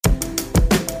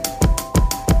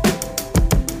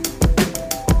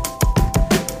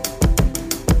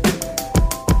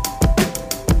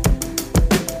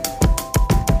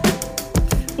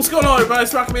everybody,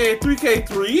 it's Rockman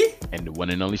 3K3. And the one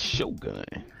and only Shogun.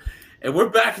 And we're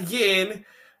back again.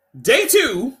 Day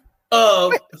 2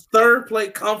 of Third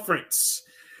Plate Conference.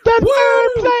 The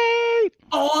Third Plate!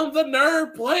 On the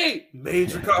Nerd Plate.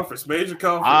 Major conference.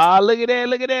 Ah, look at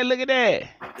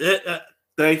that.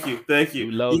 Thank you.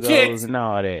 New logos and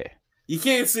all that. You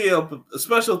can't see a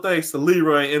special thanks to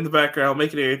Leroy in the background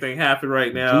making everything happen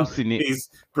right now. He's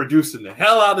producing the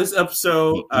hell out of this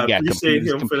episode. I appreciate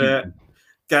him for that.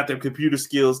 Got them computer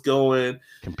skills going.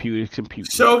 Computer.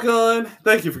 Shogun,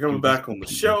 thank you for coming back on the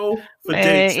show for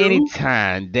day 2.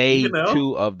 Anytime. Day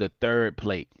 2 of the Third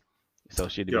Plate. So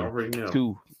should it be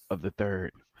 2 of the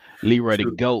third. Leroy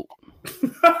the GOAT.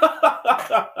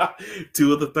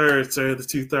 2 of the third, sir. The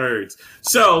 2/3.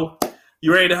 So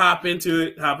you ready to hop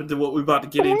into what we're about to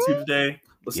get into today?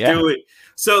 Let's do it.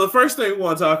 So the first thing we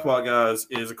want to talk about, guys,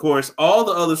 is of course all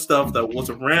the other stuff that was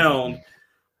around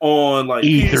on like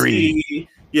E3. PC.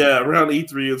 Yeah, around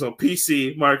E3 it was on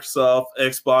PC, Microsoft,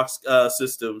 Xbox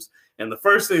systems, and the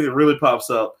first thing that really pops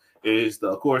up is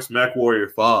of course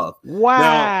MechWarrior 5.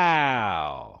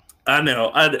 Wow. Now, I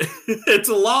know. It's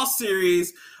a lost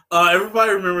series.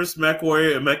 Everybody remembers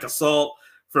MechWarrior and Mech Assault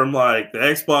from like the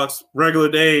Xbox regular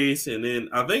days, and then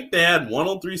I think they had one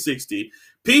on 360.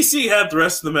 PC had the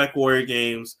rest of the MechWarrior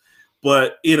games,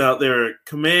 but they're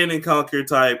command and conquer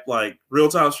type like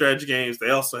real-time strategy games.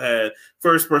 They also had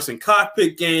first-person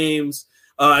cockpit games,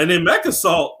 and then Mech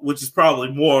Assault, which is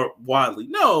probably more widely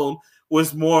known,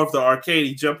 was more of the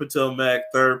arcadey jump into a mech,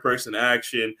 third-person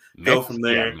action, go from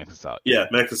there. Mech Assault. Yeah,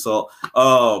 Mech Assault.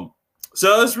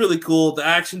 So that's really cool. The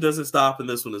action doesn't stop in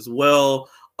this one as well.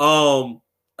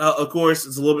 Of course,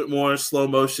 it's a little bit more slow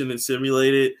motion and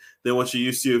simulated than what you're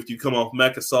used to if you come off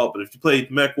Mech Assault. But if you played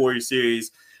the MechWarrior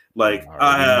series, like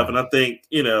I have, and I think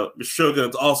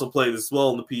Shogun's also played as well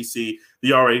on the PC,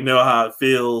 you already know how it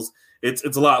feels. It's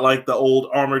a lot like the old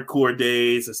Armored Core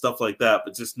days and stuff like that,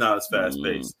 but just not as fast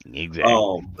paced.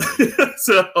 Exactly.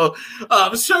 So,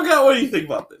 Shogun, what do you think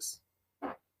about this?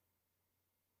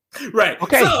 Right.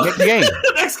 Okay. So, next game.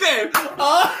 Next game.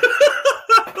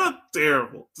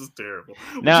 Terrible. Just terrible.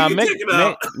 Now,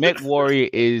 MechWarrior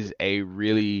is a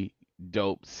really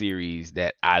dope series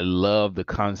that I love the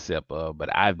concept of, but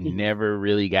I've never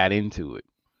really got into it.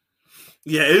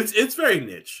 Yeah, it's very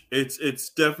niche. It's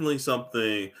definitely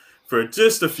something for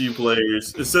just a few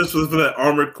players, especially for that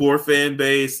Armored Core fan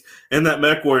base and that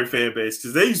MechWarrior fan base,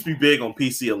 because they used to be big on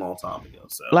PC a long time ago.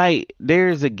 So, like,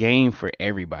 there's a game for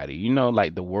everybody.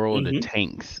 Like the world of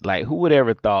tanks. Like, who would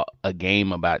ever thought a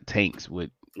game about tanks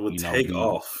would take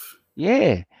off?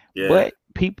 Yeah, but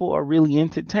people are really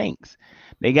into tanks.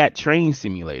 They got train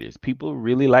simulators. People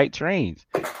really like trains.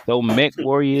 So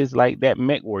MechWarrior is like that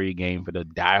MechWarrior game for the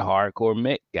die-hardcore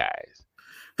mech guys.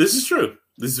 This is true.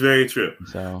 This is very true.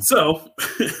 So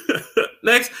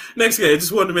next game. I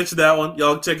just wanted to mention that one.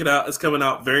 Y'all check it out. It's coming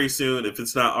out very soon if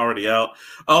it's not already out.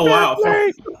 Oh, wow.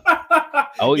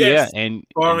 Oh, yes. Yeah. And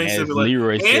Farming as Simulator.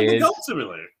 Leroy and says, the Goat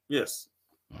Simulator. Yes.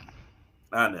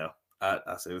 I know.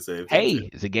 I say the same thing. Hey,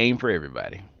 it's a game for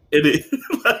everybody. It is.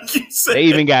 Like you said. They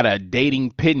even got a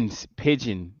dating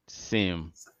pigeon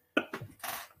sim.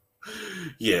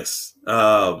 Yes.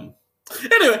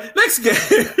 Anyway, next game.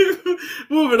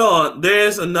 Moving on.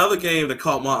 There's another game that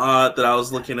caught my eye that I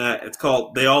was looking at. It's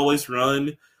called They Always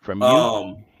Run. From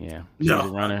you? Yeah. She's a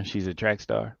runner. She's a track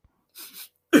star.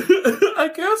 I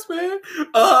guess, man.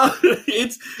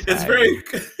 It's very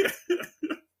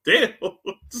damn.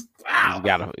 Wow. You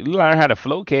gotta learn how to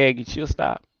flow keg and she'll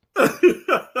stop.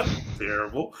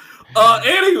 Terrible.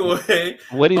 Anyway,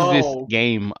 what is this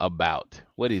game about?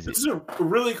 What is it? This is a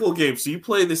really cool game. So you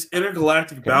play this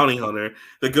intergalactic bounty hunter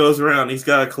that goes around. He's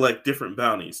got to collect different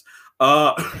bounties.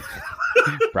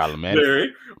 Problematic.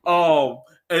 Very.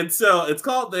 And so it's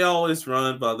called They Always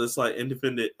Run by this like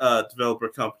independent developer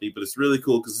company, but it's really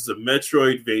cool because it's a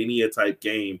Metroidvania type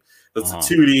game. It's a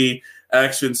 2D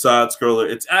action side scroller.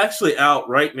 It's actually out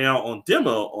right now on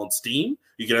demo on Steam.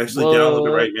 You can actually download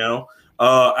it right now.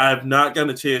 I have not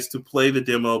gotten a chance to play the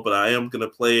demo, but I am going to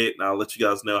play it, and I'll let you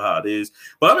guys know how it is.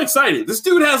 But I'm excited. This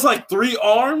dude has like 3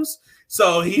 arms,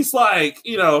 so he's like,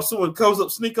 if someone comes up,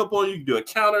 sneak up on you, you can do a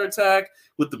counterattack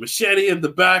with the machete in the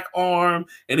back arm,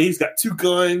 and he's got 2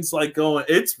 guns like going.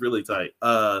 It's really tight.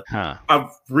 I've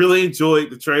really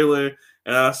enjoyed the trailer,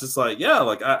 and I was just like,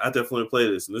 I definitely play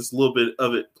this, and there's a little bit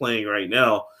of it playing right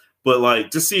now. But like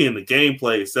just seeing the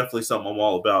gameplay is definitely something I'm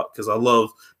all about because I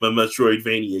love my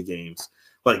Metroidvania games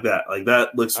like that. Like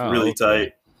that looks really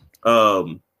tight.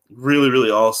 Really,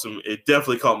 really awesome. It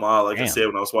definitely caught my eye, like I said,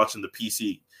 when I was watching the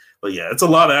PC. But yeah, it's a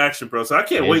lot of action, bro. So I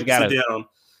can't wait to sit down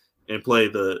and play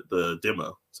the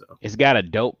demo. So it's got a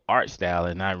dope art style,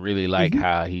 and I really like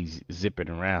how he's zipping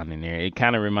around in there. It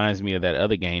kind of reminds me of that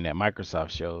other game that Microsoft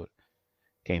showed.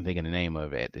 Can't think of the name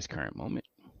of it at this current moment.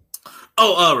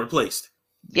 Oh, Replaced.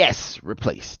 Yes,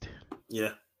 Replaced.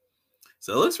 Yeah.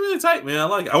 So it looks really tight, man. I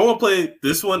like it. I want to play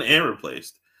this one and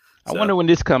Replaced. So, I wonder when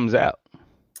this comes out.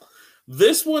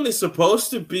 This one is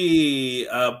supposed to be,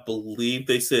 I believe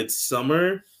they said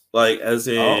summer, like as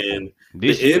in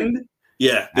this the year? end.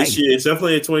 Yeah, this year. It's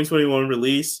definitely a 2021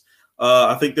 release.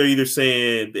 I think they're either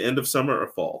saying the end of summer or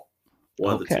fall.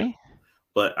 One of the two.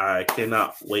 But I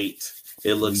cannot wait.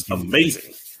 It looks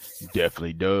amazing.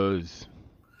 Definitely does.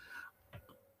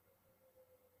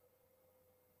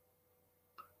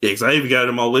 Yeah, because I even got it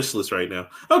on my wish list right now.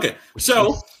 Okay,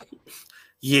 so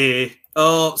yeah.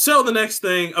 So the next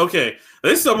thing, okay,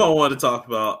 this is something I wanted to talk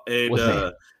about.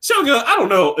 And Shogun, I don't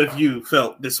know if you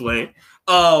felt this way.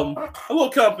 A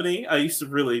little company I used to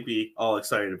really be all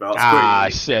excited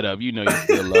about. Shut up. You know you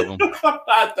still love them.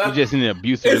 You're just in an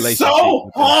abusive relationship. It's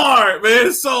so hard, man.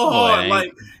 It's so hard.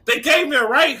 Like, they gave me a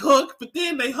right hook, but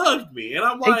then they hugged me. And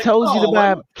I'm like, they told you to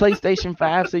buy PlayStation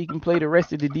 5 so you can play the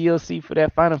rest of the DLC for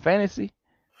that Final Fantasy.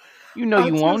 You know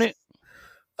you want it.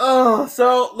 Oh,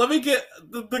 so let me get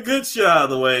the good shit out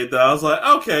of the way. Though I was like,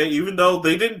 okay, even though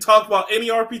they didn't talk about any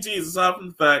RPGs, aside from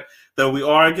the fact that we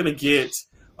are gonna get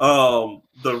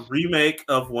the remake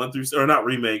of 1 through, or not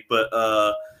remake, but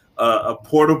a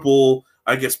portable,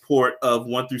 I guess, port of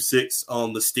 1 through 6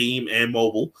 on the Steam and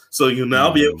mobile. So you'll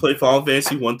now be able to play Final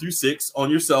Fantasy 1 through 6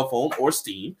 on your cell phone or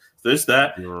Steam. There's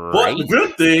that. Right. But the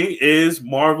good thing is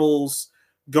Marvel's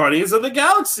Guardians of the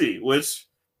Galaxy, which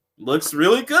looks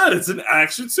really good. It's an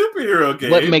action superhero game.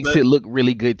 What makes it look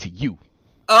really good to you?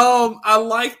 I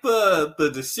like the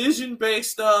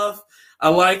decision-based stuff. I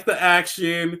like the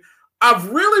action. I've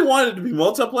really wanted to be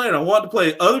multiplayer, and I wanted to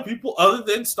play other people other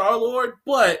than Star-Lord,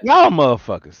 but y'all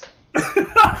motherfuckers.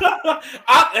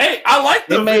 I like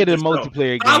the They made a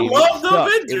multiplayer game. I love the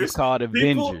Avengers. It was called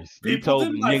Avengers. You told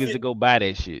niggas to go buy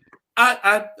that shit.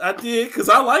 I did because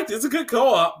I liked it. It's a good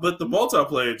co-op, but the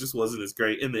multiplayer just wasn't as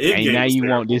great. In the end game, now you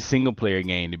want this single player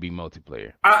game to be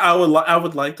multiplayer. I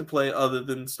would like to play other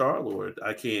than Star-Lord.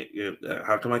 I can't.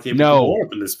 How come I can't be more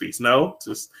up in this piece? No,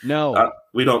 just no.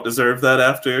 We don't deserve that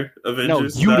after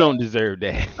Avengers. No, you don't deserve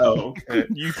that. Oh, okay.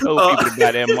 You told people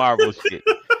about that Marvel shit.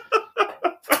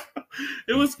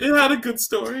 It had a good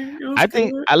story.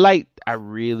 I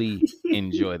really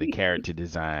enjoy the character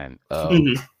design of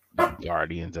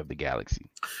Guardians of the Galaxy.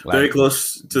 Very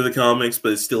close to the comics,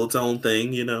 but it's still its own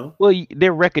thing, you know? Well,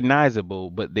 they're recognizable,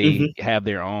 but they have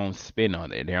their own spin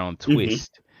on it, their own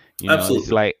twist. You know, absolutely.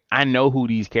 It's like, I know who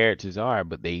these characters are,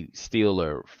 but they still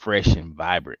are fresh and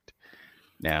vibrant.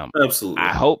 Now, absolutely.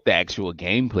 I hope the actual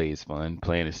gameplay is fun,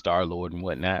 playing as Star-Lord and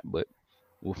whatnot, but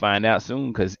we'll find out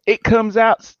soon because it comes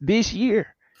out this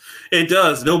year. It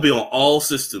does. It'll be on all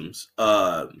systems.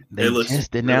 They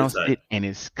just announced it, and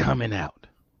it's coming out.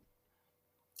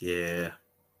 Yeah.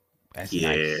 That's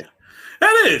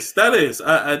nice. That is.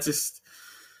 I just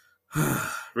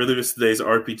really miss today's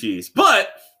RPGs. But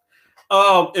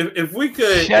if we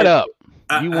could shut up.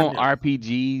 You want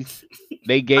RPGs?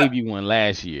 They gave you one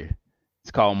last year.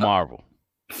 It's called Marvel.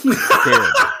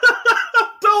 Terrible.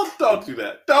 Don't do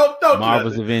that. Don't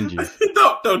Marvel's do that. Avengers.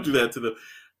 Don't do that to them.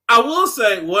 I will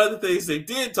say one of the things they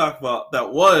did talk about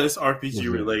that was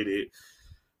RPG related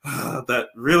that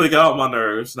really got on my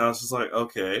nerves, and I was just like,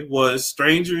 okay, was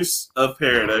Strangers of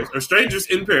Paradise or Strangers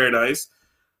in Paradise,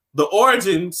 the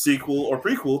origin sequel or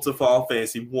prequel to Final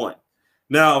Fantasy 1.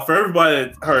 Now, for everybody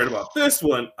that heard about this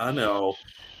one, I know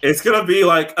it's gonna be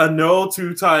like a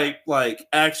no-2 type like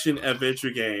action adventure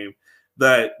game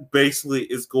that basically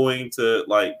is going to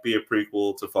like be a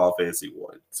prequel to Final Fantasy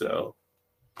 1. So,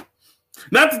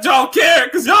 not that y'all care,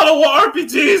 because y'all don't want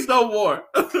RPGs no more.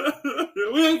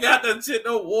 We ain't got that shit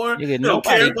no more. Nigga,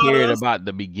 nobody cared about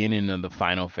the beginning of the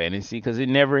Final Fantasy because it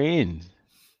never ends.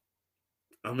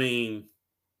 I mean,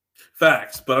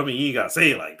 facts, but I mean, you ain't gotta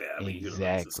say it like that. I mean,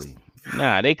 exactly.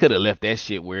 Nah, they could have left that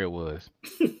shit where it was.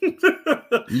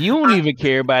 You don't even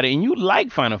care about it, and you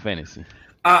like Final Fantasy.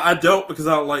 I don't, because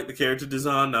I don't like the character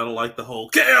design. I don't like the whole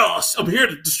chaos. I'm here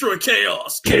to destroy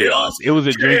chaos. Chaos. It was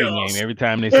a drinking game every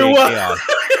time they said chaos.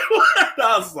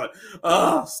 I was like,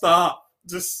 oh, stop.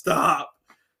 Just stop.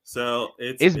 So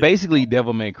it's basically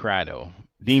Devil May Cry, though.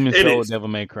 Demon Soul, Devil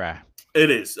May Cry. It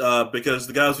is, because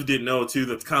the guys who didn't know, too,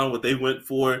 that's kind of what they went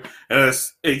for. And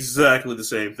that's exactly the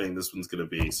same thing this one's going to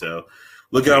be. So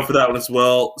look out for that one as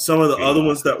well. Some of the other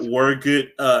ones that were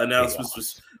good announcements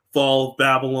was Fall of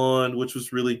Babylon, which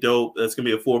was really dope. That's going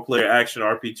to be a 4-player action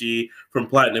RPG from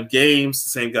Platinum Games, the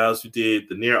same guys who did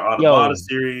the Nier Automata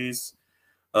series.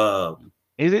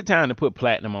 In Is it time to put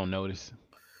Platinum on notice?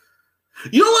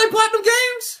 You don't like Platinum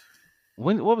games?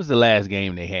 What was the last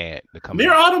game they had to come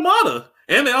Nier out? Automata,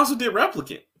 and they also did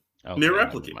Replicant. Okay, Nier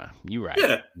Replicant. You're right.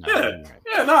 Yeah, right.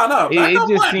 No. It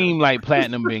just seemed like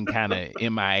Platinum been kind of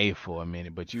MIA for a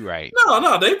minute, but you're right.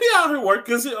 No, they be out here working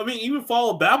because I mean, even Fall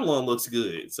of Babylon looks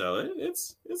good, so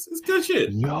it's good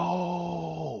shit.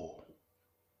 Yo,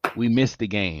 we missed the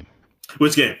game.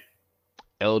 Which game?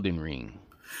 Elden Ring.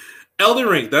 Elden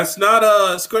Ring. That's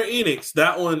not Square Enix.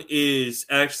 That one is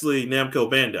actually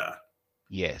Namco Bandai.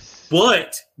 Yes,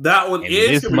 but that one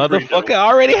is this motherfucker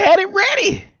already had it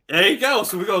ready. There you go.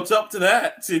 So we're going to jump to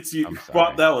that since you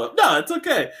brought that one up. No, it's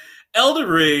okay. Elden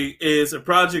Ring is a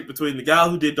project between the guy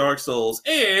who did Dark Souls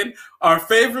and our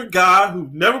favorite guy who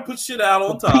never put shit out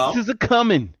on time. The pizzas are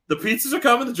coming. The pizzas are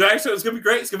coming. The drag show is going to be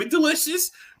great. It's going to be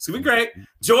delicious. It's going to be great.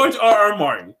 George R.R.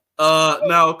 Martin.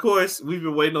 Now, of course, we've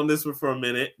been waiting on this one for a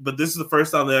minute, but this is the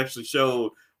first time they actually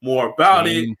showed more about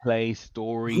gameplay,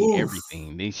 story,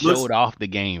 everything. They showed off the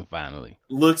game finally.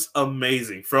 Looks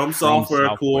amazing. From Software,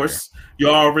 of course. You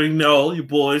already know your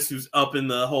boys who's up in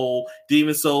the whole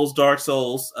Demon Souls, Dark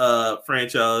Souls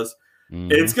franchise.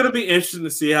 Mm-hmm. It's going to be interesting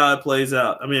to see how it plays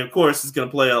out. I mean, of course, it's going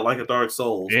to play out like a Dark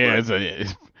Souls. Yeah,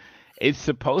 it's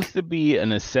supposed to be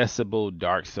an accessible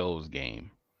Dark Souls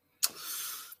game.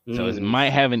 So it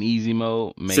might have an easy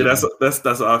mode. Maybe. See, that's an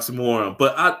oxymoron.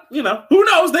 But who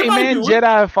knows? They might do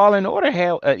Jedi Fallen Order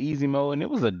had an easy mode, and it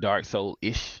was a Dark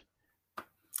Soul-ish.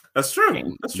 That's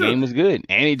true. The game was good,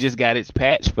 and it just got its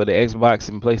patch for the Xbox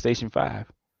and PlayStation 5.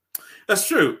 That's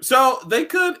true. So they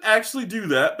could actually do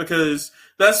that because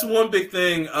that's one big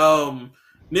thing. Ninja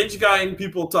Gaiden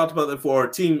people talked about that before.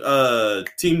 Team Ninja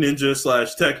 /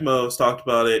 Tecmo has talked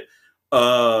about it.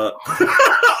 I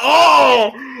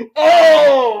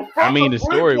mean, the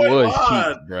story was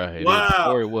cheap, bro. Wow. The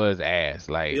story was ass.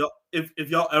 Like, if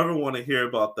y'all ever want to hear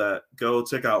about that, go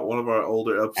check out one of our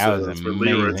older episodes. That was an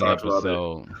amazing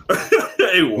episode.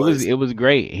 It was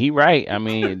great. He right. I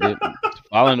mean, the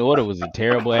Fallen Order was a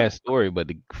terrible ass story, but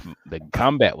the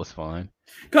combat was fun.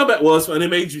 Combat was fun. It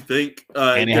made you think.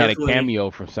 And it had a cameo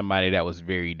from somebody that was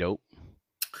very dope.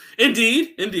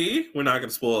 Indeed. We're not going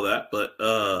to spoil that, but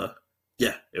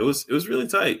yeah, it was really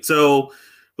tight. So,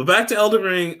 but back to Elden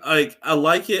Ring, I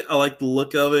like it. I like the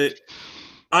look of it.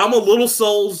 I'm a little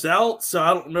Souls out, so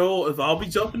I don't know if I'll be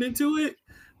jumping into it.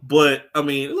 But I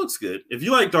mean, it looks good. If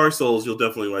you like Dark Souls, you'll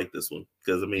definitely like this one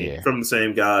because I mean, from the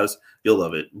same guys, you'll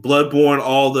love it. Bloodborne,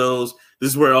 all those. This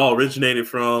is where it all originated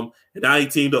from, and now he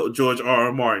teamed up with George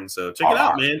R.R. Martin. So check it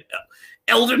out, man.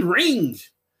 Elden Ring.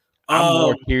 I'm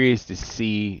more curious to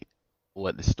see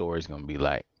what the story is going to be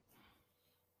like.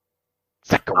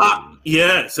 Sekiro.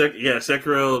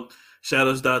 Sekiro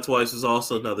Shadows Die Twice is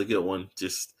also another good one.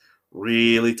 Just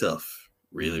really tough.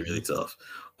 Really tough.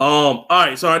 All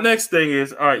right, so our next thing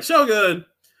is, all right, Shogun,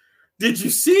 did you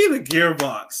see the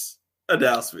Gearbox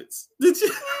announcements? Did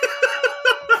you?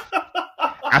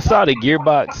 I saw the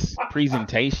Gearbox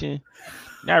presentation.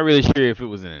 Not really sure if it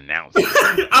was an announcement.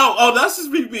 oh, that's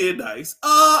just me being nice.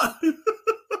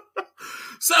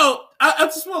 So I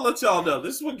just want to let y'all know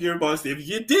this is what Gearbox did. If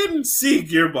you didn't see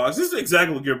Gearbox, this is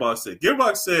exactly what Gearbox said.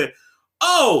 Gearbox said,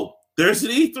 "Oh, there's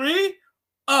an E3.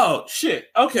 Oh shit.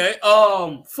 Okay.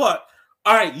 Fuck.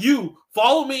 All right, you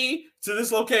follow me to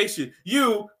this location.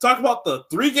 You talk about the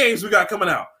 3 games we got coming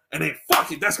out, and then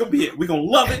fuck it. That's gonna be it. We're gonna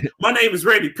love it. My name is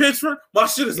Randy Pitchford. My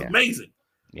shit is amazing."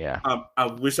 Yeah. I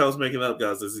wish I was making up,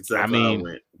 guys. That's exactly how I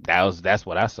went. That's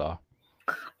what I saw.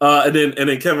 And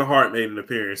then Kevin Hart made an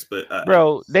appearance, but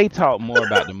bro, they talked more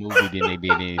about the movie than they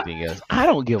did anything else. I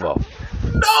don't give a.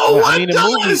 No, I mean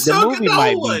the movie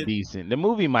might be decent. The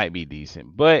movie might be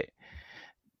decent, but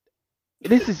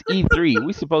this is E3.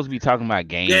 We supposed to be talking about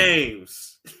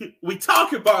games. We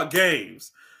talk about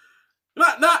games,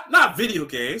 not video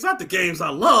games, not the games I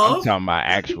love. I'm talking about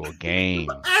actual games.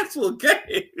 Actual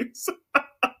games.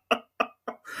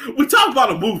 We talk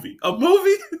about a movie.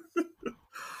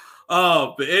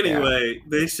 But anyway,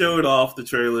 they showed off the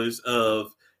trailers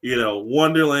of,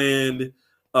 Wonderland,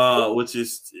 which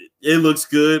it looks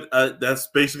good. That's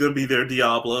basically going to be their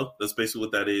Diablo. That's basically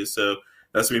what that is. So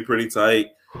that's going to be pretty tight.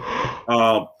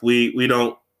 We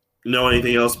don't know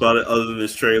anything else about it other than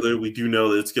this trailer. We do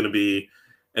know that it's going to be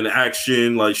an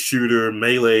action, like shooter,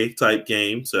 melee type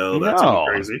game. So that's going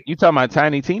to be crazy. You talking about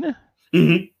Tiny Tina?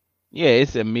 Mm-hmm. Yeah,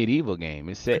 it's a medieval game.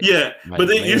 It's set. Yeah, but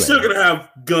then you're still gonna have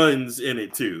guns in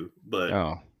it too. But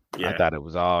I thought it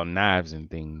was all knives and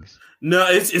things. No,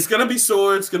 it's gonna be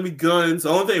swords. It's gonna be guns. The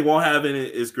only thing it won't have in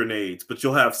it is grenades, but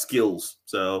you'll have skills.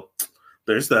 So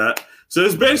there's that. So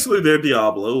it's basically their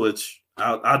Diablo, which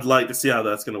I'd like to see how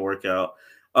that's gonna work out.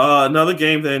 Another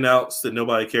game they announced that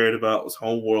nobody cared about was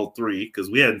Homeworld 3 because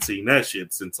we hadn't seen that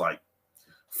shit since like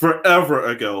forever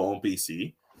ago on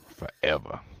PC.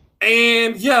 Forever.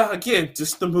 And yeah, again,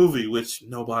 just the movie, which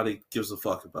nobody gives a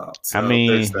fuck about. So I mean,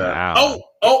 there's that.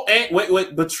 And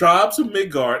wait, but Tribes of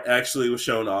Midgard actually was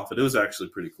shown off, and it was actually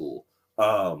pretty cool.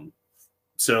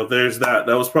 So there's that.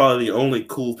 That was probably the only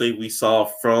cool thing we saw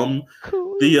from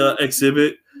the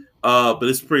exhibit. But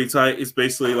it's pretty tight. It's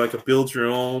basically like a build your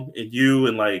own, and you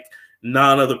and like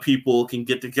 9 other people can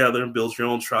get together and build your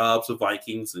own tribes of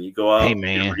Vikings, and you go out and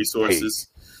get resources.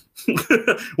 Hey.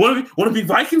 Want to be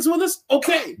Vikings with us?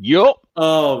 Okay. Yup.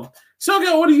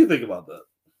 Shogun, what do you think about that?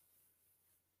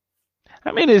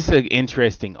 I mean, it's an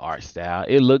interesting art style.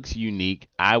 It looks unique.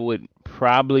 I would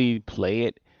probably play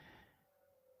it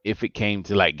if it came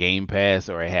to like Game Pass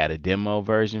or it had a demo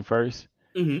version first.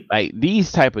 Mm-hmm. Like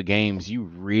these type of games, you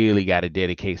really got to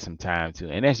dedicate some time to,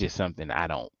 and that's just something I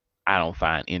don't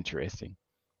find interesting.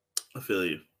 I feel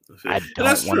you. I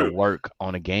don't want to work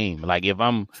on a game. Like if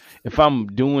I'm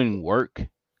doing work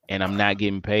and I'm not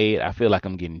getting paid, I feel like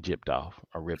I'm getting gypped off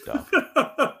or ripped off.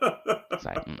 It's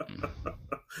like,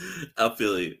 I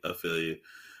feel you.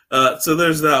 So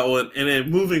there's that one, and then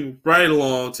moving right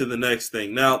along to the next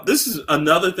thing. Now, this is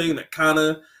another thing that kind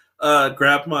of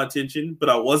grabbed my attention, but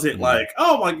I wasn't like,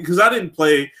 oh my, because I didn't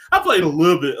play. I played a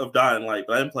little bit of Dying Light,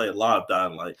 but I didn't play a lot of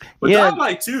Dying Light. But Dying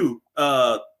Light 2,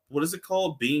 what is it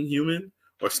called? Being Human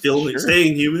or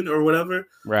Staying Human or whatever.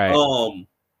 Right.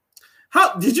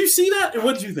 How did you see that? And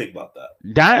what did you think about that?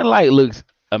 Dying Light looks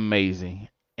amazing,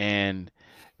 and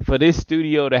for this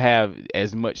studio to have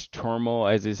as much turmoil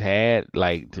as it's had,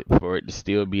 like for it to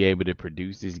still be able to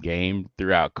produce this game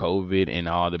throughout COVID and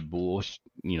all the bullshit,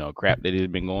 crap that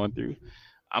it's been going through,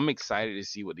 I'm excited to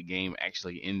see what the game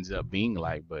actually ends up being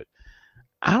like. But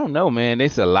I don't know, man.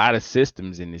 There's a lot of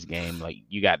systems in this game. Like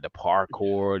you got the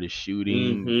parkour, the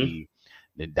shooting,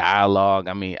 the dialogue.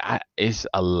 I mean, it's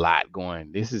a lot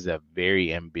going. This is a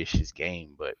very ambitious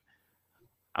game, but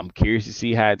I'm curious to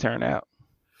see how it turned out.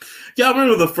 Yeah, I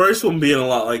remember the first one being a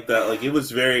lot like that. Like, it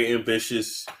was very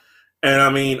ambitious. And,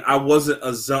 I mean, I wasn't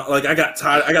like, I got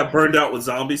tired. I got burned out with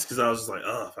zombies because I was just like,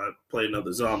 oh, if I play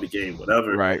another zombie game,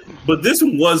 whatever. Right. But this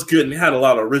one was good and had a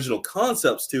lot of original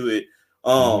concepts to it.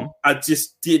 I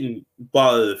just didn't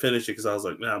bother to finish it because I was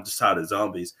like, man, I'm just tired of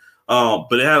zombies.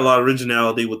 But it had a lot of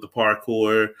originality with the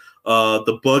parkour,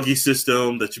 the buggy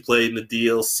system that you played in the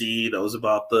DLC that was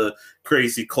about the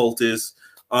crazy cultists.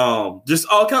 Just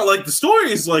all kind of like the story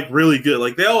is like really good.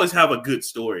 Like they always have a good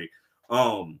story.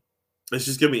 It's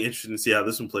just gonna be interesting to see how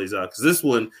this one plays out. Because this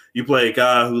one, you play a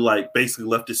guy who like basically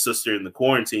left his sister in the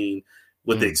quarantine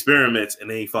with the experiments, and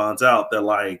then he finds out that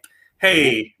like,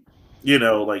 hey,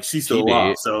 like she's still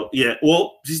alive. So yeah,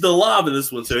 well, she's still alive in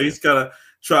this one. So he's gotta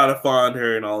try to find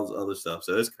her and all this other stuff.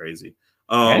 So it's crazy.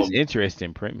 That's an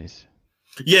interesting premise.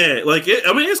 Yeah, like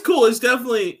it's cool. It's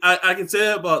definitely I can say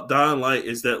that about Dying Light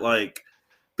is that like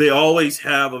they always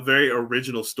have a very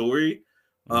original story.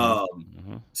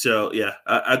 So yeah,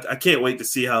 I can't wait to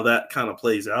see how that kind of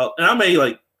plays out. And I may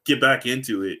like get back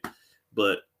into it,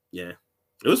 but yeah,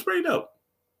 it was pretty dope.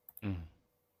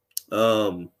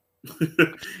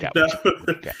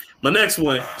 My next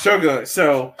one, Shogun.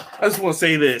 So I just want to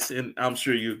say this, and I'm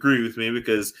sure you agree with me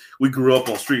because we grew up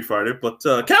on Street Fighter, but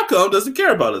Capcom doesn't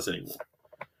care about us anymore.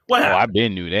 What happened? I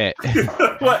been knew that.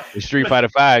 What? The Street Fighter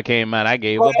 5 came out, I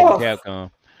gave up on Capcom.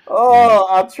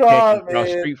 I tried, man.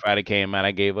 Street Fighter came out,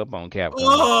 I gave up on Capcom.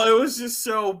 Oh, it was just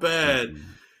so bad.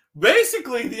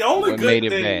 Basically, the only good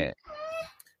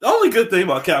thing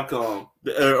about Capcom,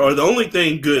 or the only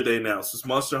thing good they announced was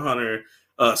Monster Hunter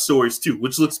Stories 2,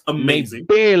 which looks amazing.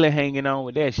 They barely hanging on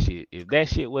with that shit. If that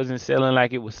shit wasn't selling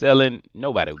like it was selling,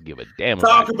 nobody would give a damn.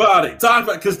 Talk about it,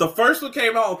 because the first one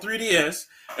came out on 3DS,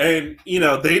 and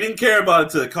they didn't care about it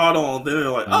till it caught on. Then they're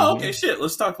like, oh, okay, shit,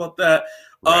 let's talk about that.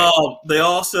 Right. They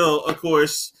also, of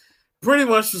course, pretty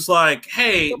much was like,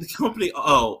 hey, the company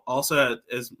also had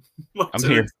as much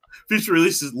future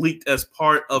releases leaked as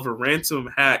part of a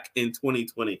ransom hack in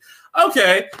 2020.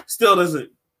 Okay, still doesn't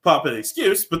pop an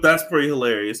excuse, but that's pretty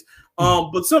hilarious.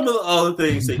 But some of the other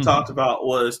things they talked about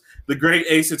was the Great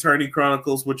Ace Attorney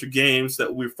Chronicles, which are games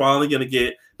that we're finally going to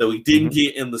get that we didn't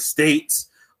get in the States.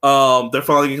 They're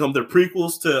finally going to come. They're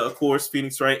prequels to, of course,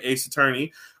 Phoenix Wright, Ace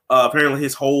Attorney. Apparently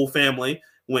his whole family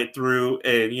went through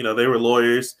and, they were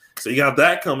lawyers. So you got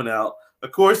that coming out.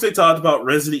 Of course, they talked about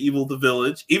Resident Evil The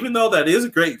Village. Even though that is a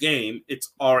great game,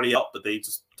 it's already out, but they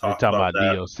just talked about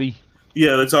that. DLC.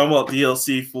 Yeah, they're talking about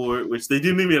DLC for it, which they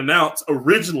didn't even announce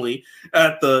originally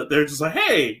they're just like,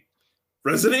 hey,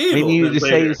 Resident Evil. They needed to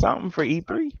say something for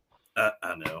E3.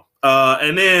 I know.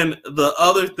 And then the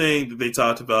other thing that they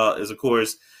talked about is, of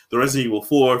course, the Resident Evil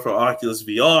 4 for Oculus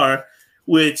VR,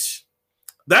 which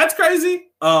that's crazy.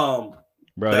 Bro,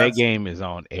 that game is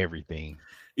on everything.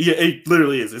 Yeah, it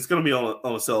literally is. It's going to be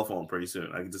on a cell phone pretty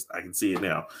soon. I can see it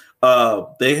now.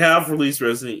 They have released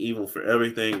Resident Evil for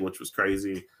everything, which was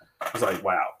crazy. I was like,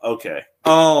 wow, okay.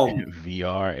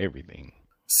 VR, everything.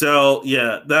 So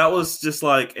yeah, that was just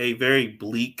like a very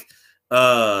bleak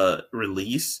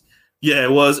release. Yeah,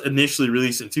 it was initially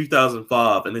released in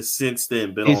 2005, and it's since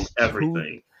then been on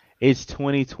everything. It's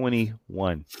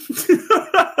 2021.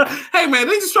 Hey man,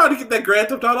 they just trying to get that Grand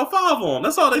Theft Auto 5 on.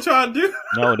 That's all they trying to do.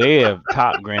 No, they have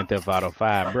top Grand Theft Auto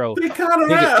 5, bro. They kind of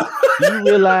have. Do you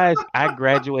realize I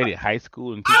graduated high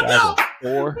school in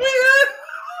 2004?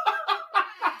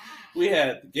 We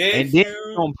had the game, and then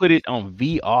you're gonna put it on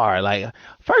VR. Like,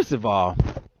 first of all,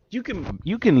 you can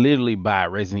literally buy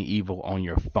Resident Evil on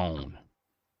your phone.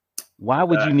 Why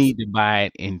would you need to buy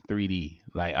it in 3D,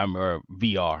 like or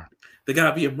VR? They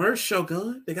gotta be immersed,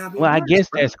 Shogun. They gotta be. Well, I guess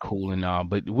that's cool and all,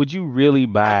 but would you really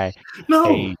buy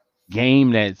a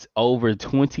game that's over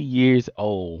 20 years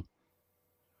old?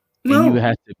 No.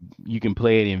 And you can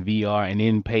play it in VR and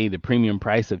then pay the premium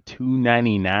price of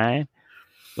 $299.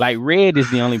 Like, Red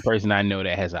is the only person I know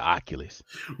that has an Oculus.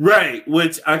 Right,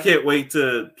 which I can't wait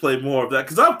to play more of that,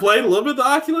 because I've played a little bit of the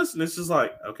Oculus, and it's just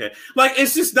like, okay. Like,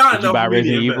 it's just not enough. You buy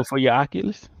Resident Evil for your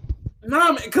Oculus?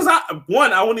 No, because I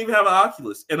wouldn't even have an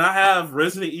Oculus, and I have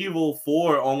Resident Evil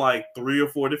 4 on like 3 or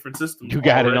 4 different systems. You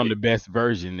got it on the best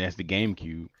version. That's the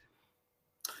GameCube.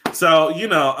 So,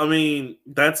 I mean,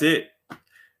 that's it.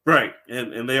 Right,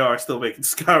 and they are still making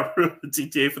Skyrim and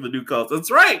GTA for the new consoles. That's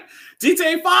right,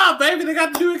 GTA 5, baby. They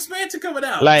got the new expansion coming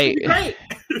out. Like,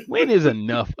 when is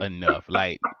enough?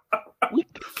 Like,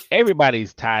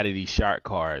 everybody's tired of these shark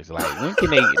cars. Like, when can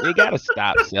they gotta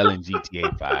stop selling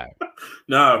GTA 5?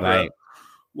 No, bro.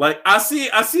 Like I see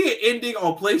it ending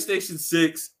on PlayStation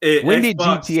 6. When did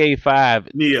Xbox GTA 5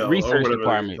 Neo, research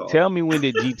department tell me when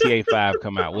did GTA 5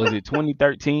 come out? Was it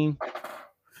 2013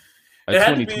 or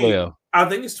 2012? I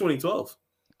think it's 2012.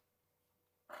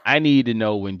 I need to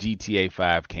know when GTA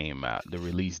 5 came out, the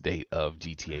release date of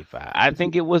GTA 5. I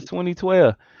think it was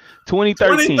 2012.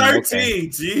 2013. 2013, okay.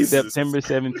 Jesus. September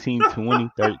 17,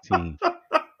 2013.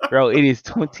 Bro, it is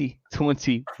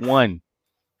 2021.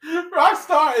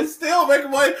 Rockstar is still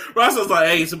making money. Rockstar's like,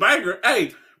 hey, it's a banger.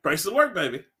 Hey, price of work,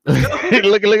 baby.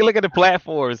 look at the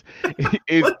platforms.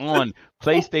 It's on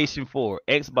PlayStation 4,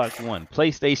 Xbox One,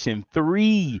 PlayStation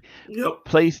 3,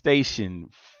 PlayStation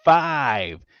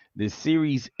 5, the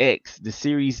Series X, the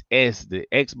Series S, the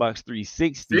Xbox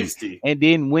 360, and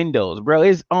then Windows. Bro,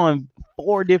 it's on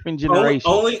 4 different generations.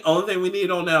 Only thing we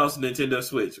need on now is Nintendo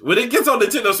Switch. When it gets on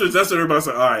Nintendo Switch, that's when everybody's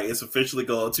like, all right, it's officially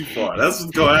going too far. That's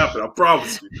what's going to happen. I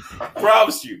promise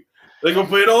you. They're going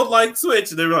to put it on like Switch,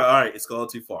 and they're like, all right, it's going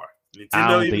too far.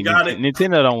 Nintendo even got it.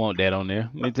 Nintendo don't want that on there.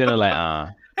 Nintendo like,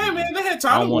 hey man, they had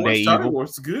China Wars. China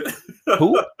Wars is good.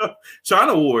 Who?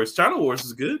 China Wars. China Wars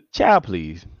is good. Child,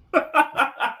 please.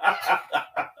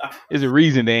 There's a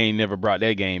reason they ain't never brought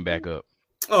that game back up.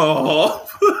 Oh.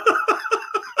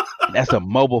 That's a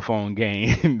mobile phone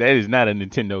game. That is not a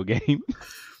Nintendo game.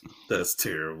 That's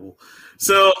terrible.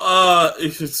 So,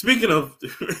 speaking of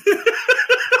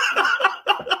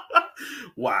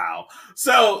wow.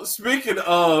 So, speaking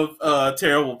of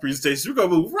terrible presentations, we're going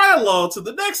to move right along to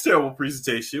the next terrible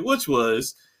presentation, which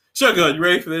was, Shogun, you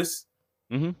ready for this?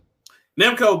 Mm-hmm.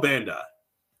 Namco Bandai.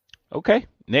 Okay,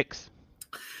 next.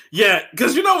 Yeah,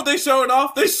 because you know what they showed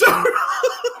off? They showed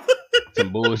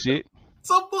some bullshit.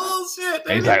 Some bullshit.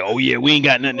 It's like, oh yeah, we ain't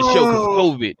got nothing to show because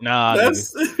of COVID. Nah,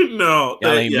 no,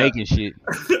 y'all ain't making shit.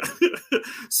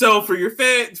 So for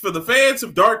the fans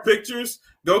of Dark Pictures,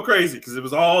 go crazy because it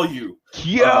was all you.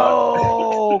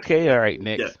 Yo, okay, all right,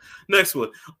 next. Yeah, next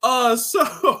one.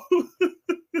 So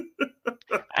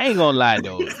I ain't gonna lie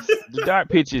though, the Dark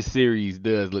Pictures series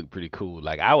does look pretty cool.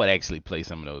 Like, I would actually play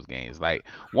some of those games. Like,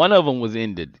 one of them was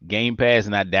in the Game Pass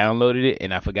and I downloaded it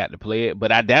and I forgot to play it,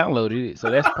 but I downloaded it, so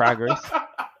that's progress.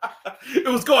 It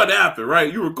was going to happen,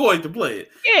 right? You were going to play it.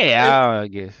 Yeah, I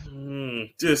guess.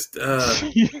 Just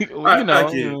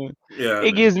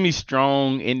it gives me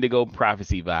strong Indigo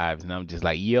Prophecy vibes, and I'm just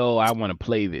like, yo, I want to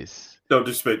play this. Don't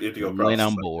disrespect Indigo Prophecy. When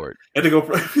I'm bored. Indigo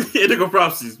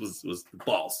Prophecy was the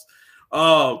boss.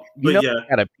 But I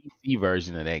got a PC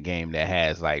version of that game that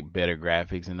has like better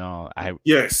graphics and all.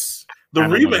 The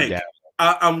remake.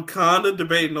 I'm kind of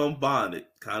debating on buying it.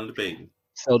 Kind of debating.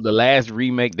 So the last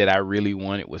remake that I really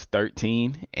wanted was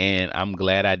 13, and I'm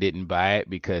glad I didn't buy it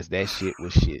because that shit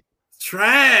was shit.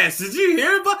 Trash. Did you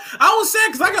hear about? I was sad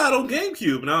because I got it on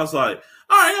GameCube, and I was like,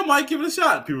 all right, I might give it a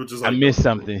shot. People just like, I missed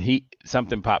something.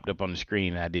 Something popped up on the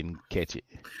screen and I didn't catch it.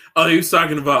 Oh, he was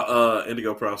talking about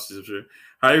Indigo Prophecy. Sure.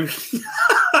 How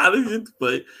did you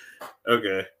play?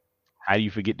 Okay. How do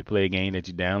you forget to play a game that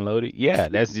you downloaded? Yeah,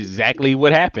 that's exactly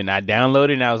what happened. I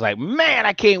downloaded and I was like, man,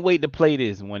 I can't wait to play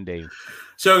this one day.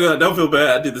 Shogun, don't feel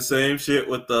bad. I did the same shit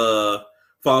with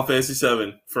Final Fantasy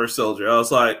VII First Soldier. I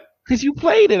was like, because you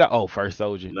played it. Oh, First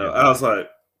Soldier. No, I was like,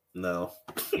 no.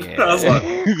 Yeah. I was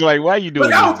like, why are you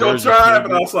doing? I was gonna try,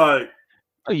 but I was like,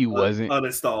 oh, you wasn't.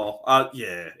 Uninstall.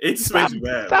 Yeah, it just makes me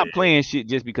mad. Stop playing shit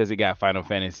just because it got Final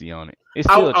Fantasy on it. It's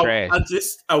still trash.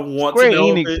 I want Square to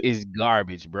know Enix is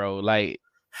garbage, bro. Like,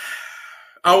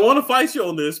 I want to fight you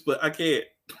on this, but I can't.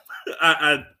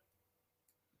 I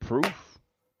proof.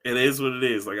 It is what it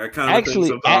is. Like I kind of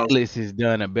actually Atlas has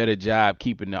done a better job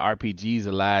keeping the RPGs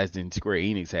alive than Square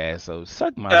Enix has. So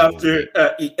suck my after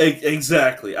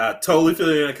exactly. I totally feel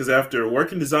it because after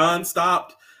Working Design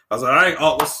stopped, I was like, all right,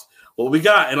 Atlas, what we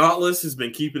got? And Atlas has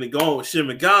been keeping it going with Shin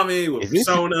Megami, with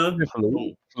Persona,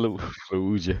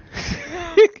 Fallujah.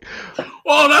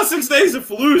 Oh, not 6 Days of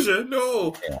Fallujah.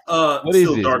 No. What is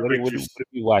this? What are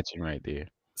we watching right there?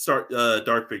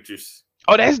 Dark Pictures.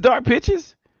 Oh, that's Dark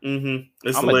Pictures? Mm-hmm.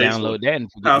 I'm gonna download that and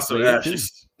House of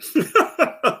Ashes.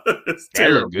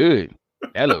 That look good.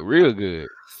 That look real good.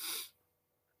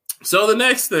 So the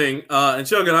next thing, and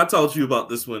Shogun, I told you about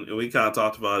this one, and we kind of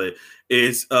talked about it,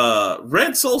 is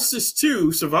Red Solstice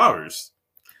 2 Survivors.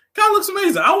 Kind of looks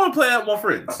amazing. I want to play that with my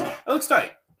friends. That looks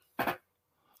tight. What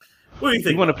do you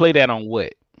think? You want to play that on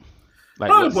what?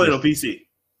 Like, probably play it on PC.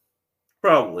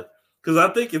 Probably. Because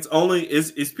I think it's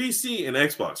PC and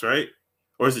Xbox, right?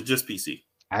 Or is it just PC?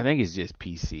 I think it's just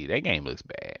PC. That game looks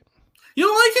bad. You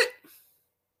don't like it?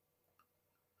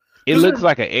 It looks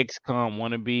like an XCOM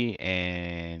wannabe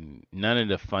and none of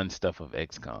the fun stuff of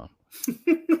XCOM.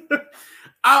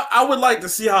 I would like to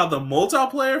see how the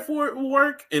multiplayer for it will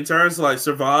work in terms of like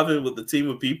surviving with a team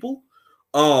of people.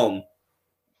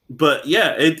 But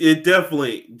yeah, it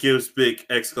definitely gives big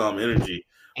XCOM energy.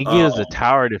 It gives a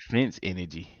tower defense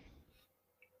energy.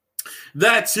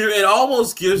 That too. It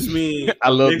almost gives me. I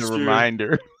love the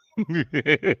reminder.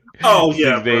 Oh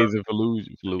yeah, 6 Days of Fallujah.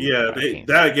 Yeah,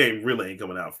 that game really ain't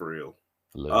coming out for real.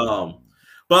 But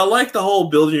I like the whole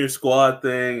building your squad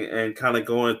thing and kind of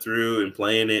going through and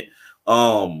playing it.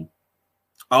 I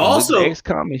also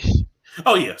XCOM-ish.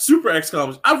 Oh yeah, super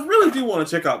XCOM. I really do want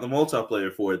to check out the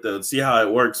multiplayer for it though, and see how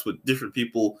it works with different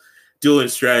people doing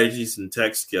strategies and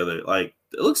text together. Like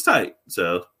it looks tight,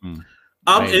 so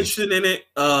I'm interested in it.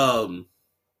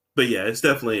 But yeah, it's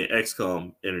definitely an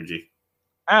XCOM energy.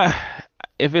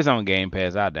 If it's on Game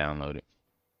Pass, I'll download it.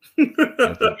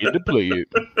 I forget to play it.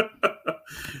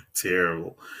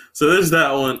 Terrible. So there's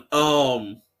that one.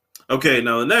 Okay,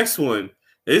 now the next one.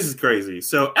 This is crazy.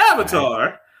 So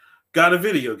Avatar got a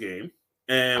video game,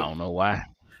 and I don't know why.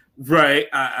 Right,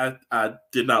 I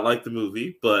did not like the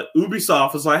movie, but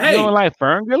Ubisoft was like, "Hey, you don't like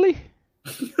Ferngully?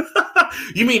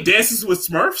 You mean Dances with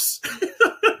Smurfs?"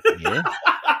 Yeah.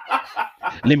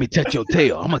 Let me touch your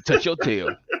tail. I'm gonna touch your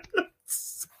tail.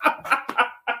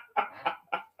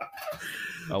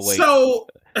 Oh wait. So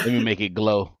let me make it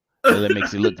glow. So that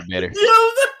makes it look better.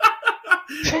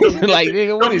 Like,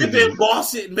 nigga, what is this?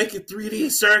 Boss it and make it 3D,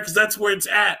 sir, because that's where it's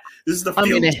at. This is the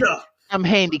future. I'm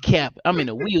handicapped. I'm in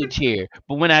a wheelchair,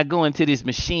 but when I go into this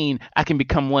machine, I can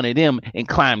become one of them and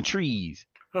climb trees.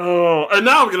 Oh, and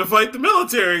now I'm gonna fight the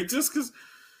military just because.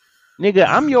 Nigga,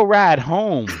 I'm your ride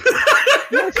home.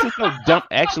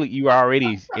 Actually, you are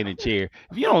already in a chair.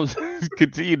 If you don't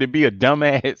continue to be a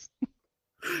dumbass,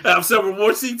 have several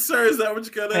more seats, sir. Is that what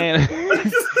you're gonna?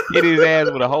 Hit his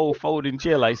ass with a whole folding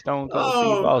chair like Stone Cold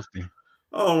Steve Austin.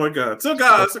 Oh my god! So,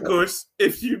 guys, of course,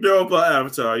 if you know about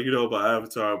Avatar, you know about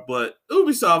Avatar. But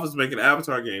Ubisoft is making an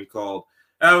Avatar game called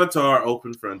Avatar: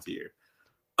 Open Frontier.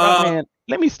 Man,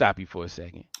 let me stop you for a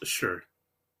second. Sure.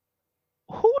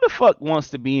 Who the fuck wants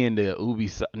to be in the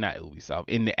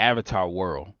in the Avatar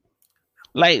world?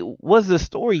 Like, was the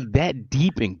story that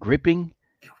deep and gripping?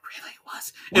 It really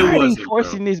was. Why are they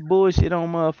forcing this bullshit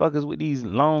on motherfuckers with these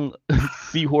long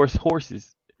seahorse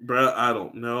horses? Bro, I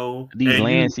don't know. These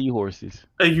land seahorses.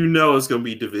 And you know it's going to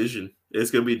be Division.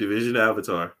 It's going to be Division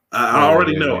Avatar. I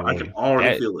already know. I can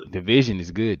already feel it. Division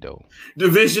is good, though.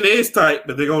 Division is tight,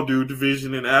 but they're going to do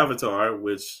Division and Avatar,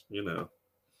 which, you know.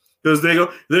 Because they're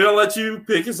gonna let you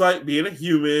pick. It's like being a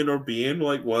human or being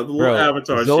like one of the little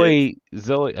Avatar. Zoe.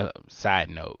 Side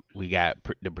note: we got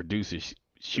the producers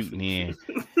shooting in.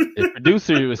 The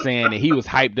producer was saying that he was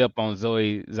hyped up on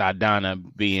Zoe Saldana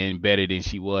being better than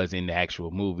she was in the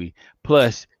actual movie.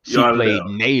 Plus, she played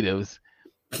natives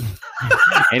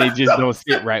and it just don't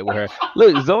sit right with her.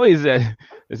 Look, Zoe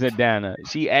Zadana,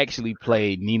 she actually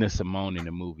played Nina Simone in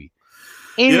the movie.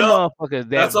 Any motherfuckers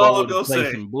that bold to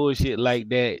play some bullshit like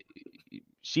that,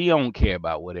 she don't care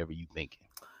about whatever you thinking.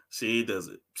 She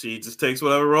doesn't. She just takes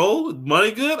whatever role.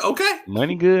 Money good? Okay.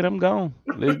 Money good, I'm gone.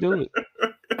 Let's do it.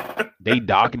 They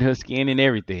darkened her skin and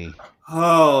everything.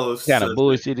 Oh, what kind of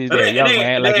bullshit is that? Y'all gonna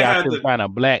act like y'all couldn't find a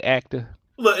black actor?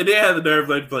 Look, and they had the nerve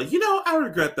like, I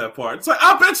regret that part. It's like,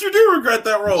 I bet you do regret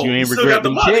that role. But you ain't regret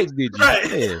them checks, did you? Right.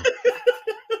 Yeah.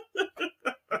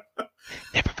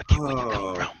 Never forget where you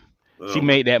come from. She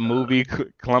made that movie,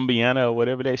 Colombiana or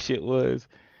whatever that shit was.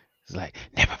 It's like,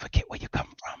 never forget where you come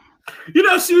from.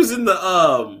 She was in the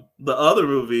other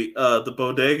movie, the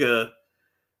Bodega,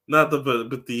 not the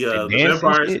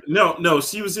Vampires. No,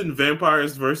 she was in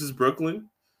Vampires versus Brooklyn.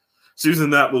 She was in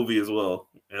that movie as well,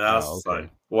 and I was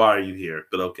like, "Why are you here?"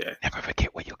 But okay, never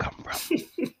forget where you come from.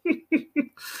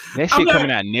 That shit coming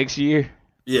out next year.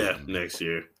 Yeah, next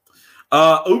year.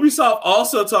 Ubisoft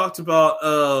also talked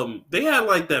about they had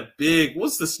like that big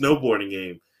what's the snowboarding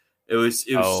game? It was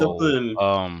something.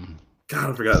 God,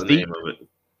 I forgot the name of it.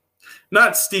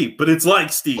 Not Steep, but it's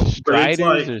like Steep.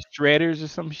 Striders or Shredders or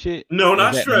some shit? No,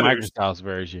 not Shredders. Microsoft's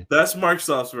version. That's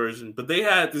Microsoft's version. But they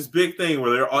had this big thing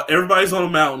where everybody's on a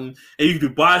mountain and you can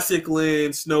do bicycling,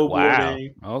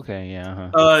 snowboarding. Wow. Okay, yeah.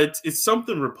 Uh-huh. It's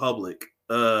something Republic.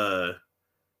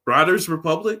 Riders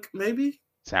Republic, maybe?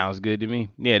 Sounds good to me.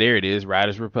 Yeah, there it is.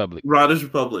 Riders Republic. Riders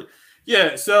Republic.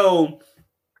 Yeah, so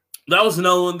that was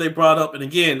another one they brought up. And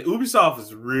again, Ubisoft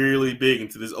is really big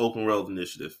into this open world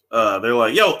initiative. They're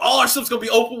like, yo, all our stuff's going to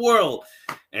be open world.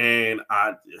 And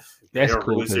that's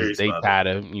cool because really they tired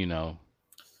of,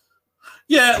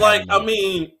 Yeah, like, I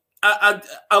mean, I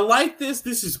like this.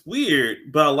 This is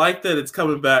weird, but I like that it's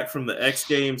coming back from the X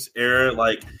Games era.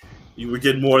 Like, you would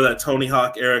get more of that Tony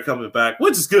Hawk era coming back,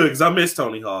 which is good because I miss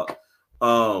Tony Hawk.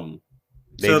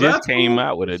 They just came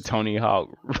out with a Tony Hawk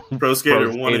Pro Skater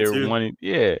 1 and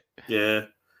 2. Yeah.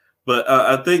 But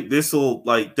I think this will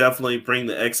like definitely bring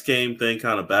the X game thing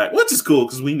kind of back, which is cool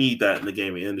because we need that in the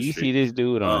gaming industry. You see this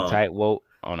dude on a tightrope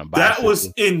on a bicycle? That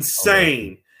was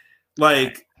insane.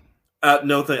 Like,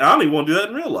 no thing. I don't even want to do that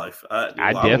in real life.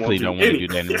 I definitely don't want to do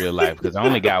that in real life because I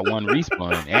only got one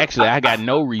respawn. Actually, I got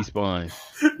no respawn.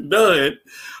 None.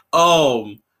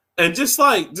 And just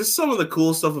some of the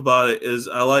cool stuff about it is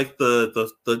I like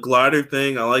the glider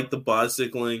thing. I like the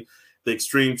bicycling, the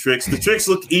extreme tricks. The tricks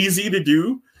look easy to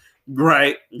do.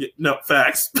 Right. No,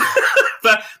 facts.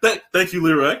 Thank you,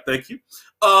 Leroy. Thank you.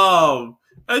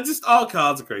 And just all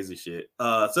kinds of crazy shit.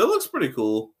 So it looks pretty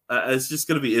cool. It's just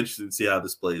going to be interesting to see how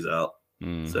this plays out.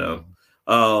 Mm-hmm. So,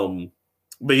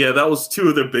 but yeah, that was two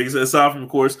of their biggest, aside from, of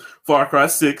course, Far Cry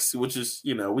 6, which is,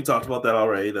 we talked about that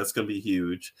already. That's going to be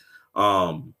huge.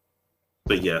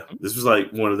 But yeah, this was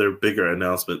like one of their bigger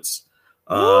announcements.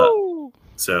 So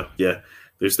yeah,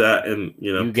 there's that, and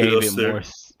you gave it more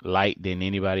light than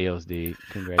anybody else did.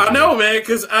 I know, man,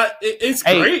 because it's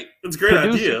great. It's a great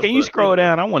idea. Can you scroll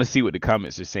down? I want to see what the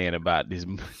comments are saying about this.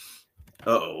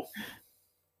 Uh-oh.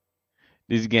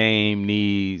 This game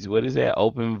needs, what is that?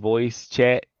 Open voice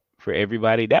chat for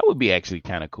everybody. That would be actually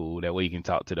kind of cool. That way you can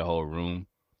talk to the whole room.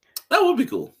 That would be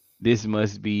cool. This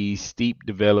must be Steep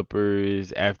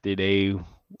developers after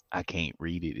I can't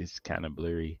read it. It's kind of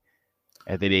blurry.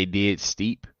 After they did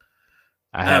Steep.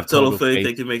 I have total faith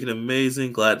they can make it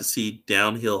amazing. Glad to see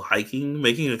Downhill Hiking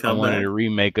making a comeback. I wanted a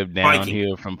remake of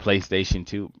Downhill from PlayStation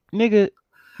 2. Nigga,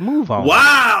 move on.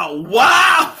 Wow.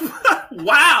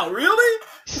 Wow, really?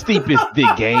 Steep is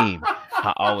the game.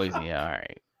 I always, all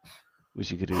right.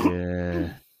 Wish you could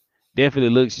do definitely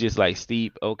looks just like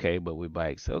Steep. Okay, but with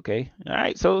bikes. Okay. All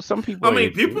right. So some people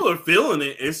people are feeling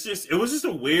it. It was just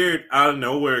a weird out of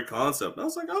nowhere concept. I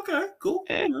was like, okay, cool.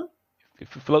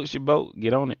 If it floats your boat,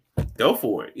 get on it. Go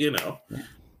for it,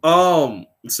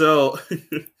 So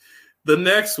the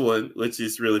next one, which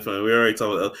is really funny, we already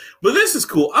talked about that. But this is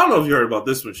cool. I don't know if you heard about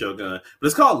this one, Shogun, but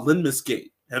it's called Limbless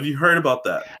Gate. Have you heard about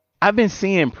that? I've been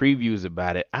seeing previews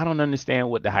about it. I don't understand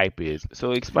what the hype is.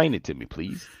 So explain it to me,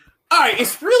 please. All right,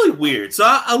 it's really weird. So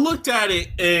I looked at it,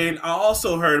 and I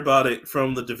also heard about it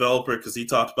from the developer because he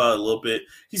talked about it a little bit.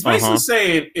 He's basically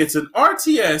saying it's an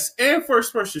RTS and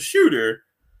first-person shooter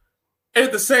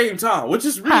at the same time, which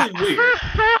is really weird.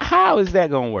 How is that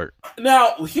going to work?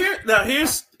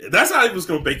 Here's that's how it was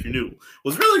going to bake your noodle.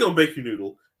 What's really going to bake your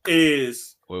noodle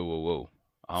is whoa.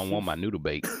 I don't want my noodle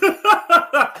baked.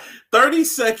 30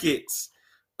 seconds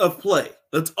of play.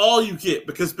 That's all you get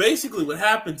because basically what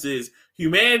happens is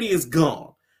humanity is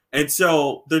gone. And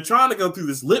so they're trying to go through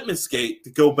this litmus gate to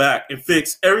go back and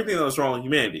fix everything that was wrong with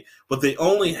humanity. But they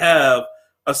only have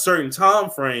a certain time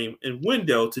frame and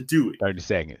window to do it. 30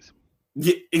 seconds.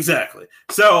 Yeah, exactly.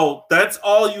 So that's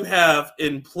all you have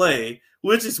in play,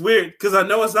 which is weird because I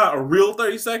know it's not a real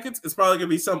 30 seconds. It's probably gonna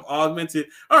be some augmented.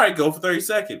 All right, go for 30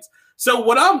 seconds.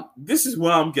 So this is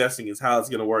what I'm guessing is how it's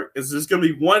gonna work. Is there's gonna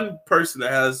be one person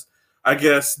that has, I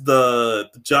guess, the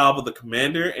job of the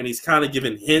commander, and he's kind of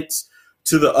giving hints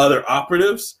to the other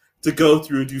operatives to go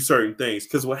through and do certain things.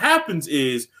 Because what happens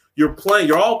is you're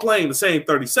all playing the same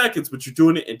 30 seconds, but you're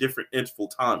doing it in different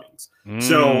interval timings.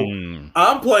 So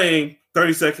I'm playing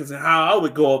 30 seconds and how I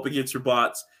would go up against your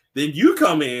bots. Then you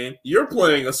come in, you're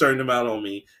playing a certain amount on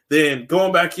me. Then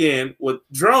going back in with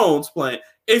drones playing.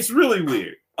 It's really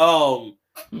weird.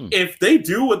 If they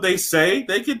do what they say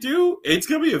they could do, it's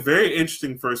going to be a very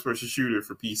interesting first-person shooter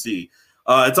for PC.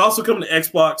 It's also coming to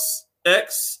Xbox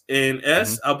X and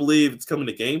S. I believe it's coming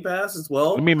to Game Pass as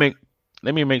well. Let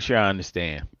me make sure I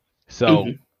understand.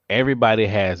 So everybody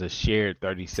has a shared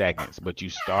 30 seconds, but you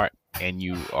start and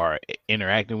you are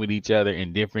interacting with each other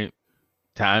in different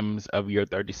times of your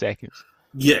 30 seconds.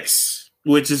 Yes,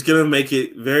 which is going to make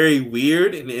it very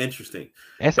weird and interesting.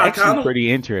 That's actually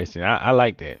pretty interesting. I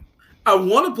like that. I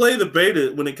want to play the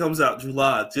beta when it comes out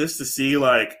July just to see,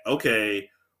 like, okay,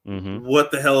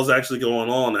 what the hell is actually going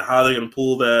on and how they're going to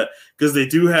pull that. Because they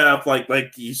do have, like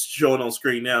he's showing on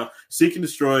screen now, seek and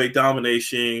destroy,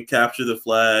 domination, capture the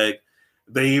flag.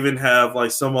 They even have,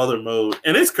 like, some other mode.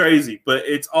 And it's crazy, but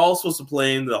it's all supposed to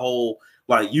play in the whole,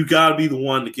 like, you got to be the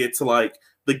one to get to, like,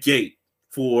 the gate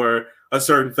for a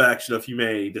certain faction of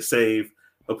humanity to save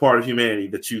a part of humanity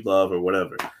that you love or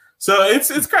whatever. So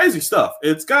it's crazy stuff.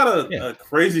 It's got a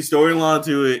crazy storyline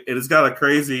to it, and it's got a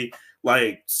crazy,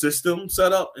 like, system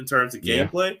set up in terms of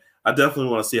gameplay. I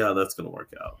definitely want to see how that's going to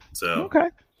work out. So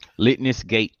Litmus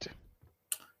Gate.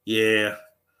 Yeah,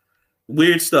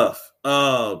 weird stuff.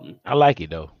 I like it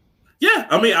though. Yeah,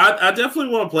 I mean, I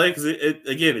definitely want to play because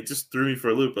it just threw me for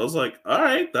a loop. I was like, all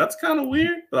right, that's kind of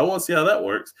weird, but I want to see how that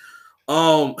works.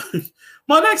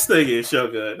 My next thing is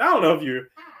Shogun. I don't know if you're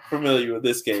familiar with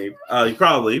this game. You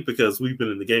probably, because we've been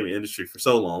in the gaming industry for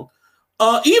so long.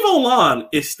 EVE Online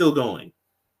is still going.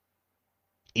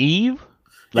 EVE?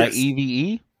 Like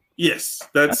EVE? Yes,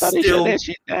 that's I thought still they shut that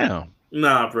shit down.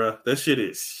 Nah, bro, that shit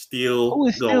is still Who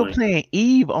is going. Still playing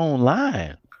EVE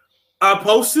Online? I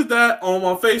posted that on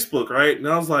my Facebook, right? And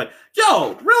I was like,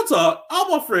 yo, real talk,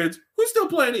 all my friends, who's still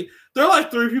playing it? There are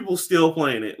like 3 people still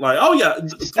playing it. Like, oh yeah,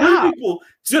 3 people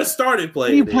just started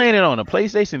playing it. Are you playing it on a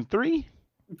PlayStation 3?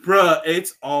 Bruh,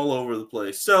 it's all over the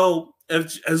place. So,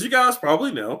 as you guys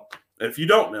probably know, if you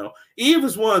don't know, EVE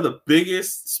is one of the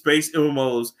biggest space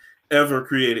MMOs ever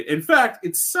created. In fact,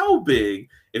 it's so big,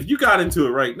 if you got into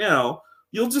it right now,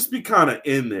 you'll just be kind of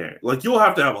in there. Like, you'll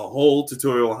have to have a whole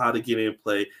tutorial on how to get in and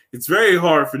play. It's very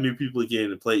hard for new people to get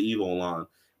in and play EVE Online.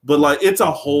 But, like, it's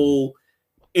a whole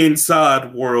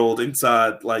inside world,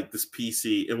 inside, like, this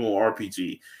PC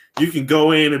MMORPG. You can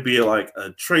go in and be, like,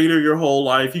 a trader your whole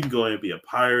life. You can go in and be a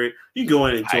pirate. You can go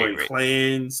in and join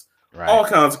clans. Right. All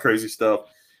kinds of crazy stuff.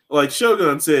 Like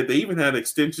Shogun said, they even had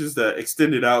extensions that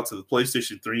extended out to the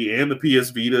PlayStation 3 and the PS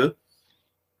Vita,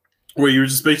 where you were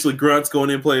just basically grunts going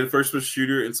in playing a first-person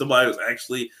shooter, and somebody was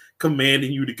actually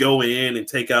commanding you to go in and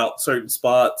take out certain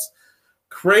spots.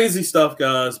 Crazy stuff,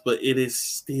 guys, but it is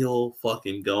still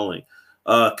fucking going.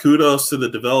 Kudos to the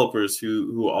developers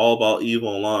who are all about EVE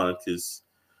Online, because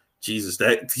Jesus,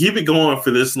 that to keep it going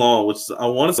for this long, which I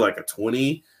want to say like a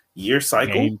 20-year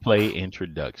cycle. Gameplay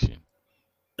introduction.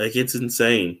 Like, it's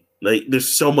insane. Like,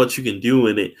 there's so much you can do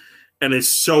in it, and there's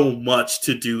so much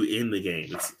to do in the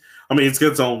game. It's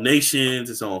got its own nations,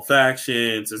 its own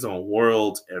factions, its own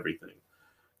worlds, everything.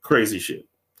 Crazy shit.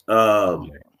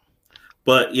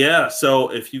 But yeah,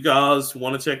 so if you guys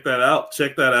want to check that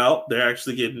out. They're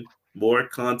actually getting more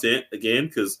content again,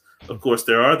 because of course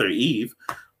they're EVE.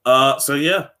 So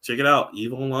yeah, check it out.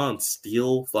 EVE Online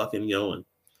still fucking going.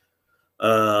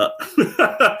 No,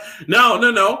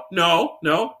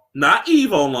 not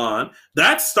EVE Online.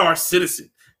 That's Star Citizen.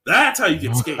 That's how you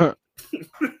get scared.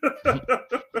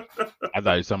 I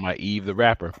thought you were talking about Eve the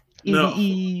rapper. No.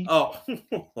 Eve. Oh,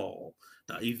 no,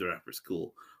 Eve the rapper's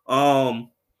cool. And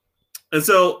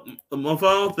so my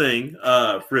final thing,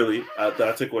 really, that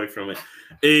I took away from it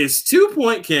is 2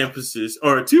 Point campuses,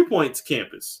 or 2 Points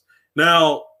campus.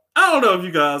 Now, I don't know if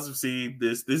you guys have seen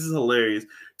this. This is hilarious.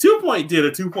 2 Point did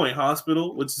a 2 Point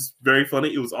hospital, which is very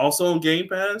funny. It was also on Game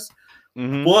Pass.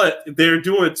 Mm-hmm. But they're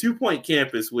doing a 2 Point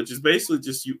campus, which is basically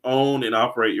just you own and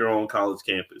operate your own college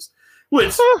campus.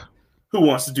 Which, who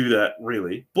wants to do that,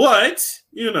 really? But,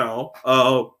 you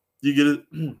get it.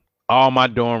 All my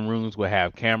dorm rooms will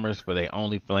have cameras for their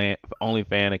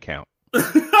OnlyFan account.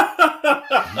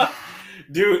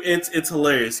 Dude, it's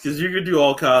hilarious because you can do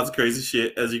all kinds of crazy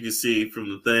shit, as you can see from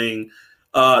the thing.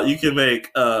 You can make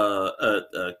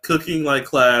a cooking like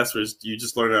class where you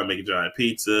just learn how to make a giant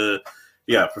pizza.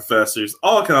 You got professors,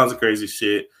 all kinds of crazy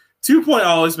shit. 2 Point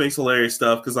always makes hilarious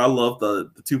stuff because I love the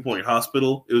 2 Point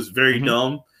hospital. It was very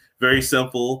dumb, very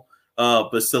simple,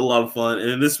 but still a lot of fun. And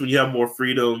in this one, you have more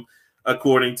freedom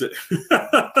according to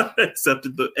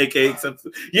accepted the AK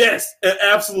accepted. Yes,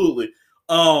 absolutely.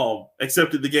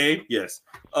 Accepted the game. Yes.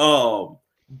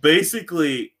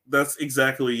 Basically, that's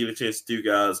exactly what you get a chance to do,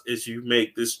 guys. Is you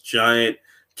make this giant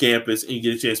campus and you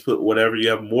get a chance to put whatever. You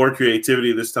have more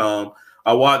creativity this time.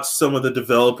 I watched some of the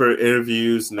developer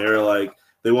interviews, and they're like,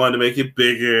 they wanted to make it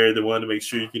bigger. They wanted to make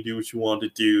sure you can do what you want to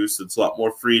do. So it's a lot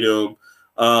more freedom,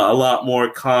 a lot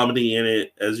more comedy in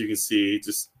it, as you can see.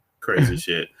 Just crazy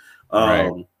shit.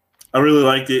 Right. I really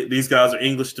liked it. These guys are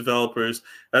English developers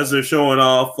as they're showing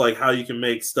off like how you can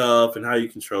make stuff and how you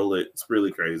control it. It's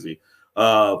really crazy.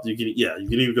 You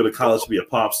can even go to college to be a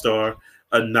pop star,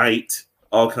 a knight,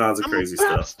 all kinds of crazy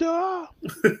stuff. Star.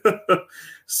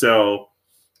 So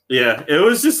yeah, it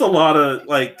was just a lot of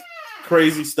like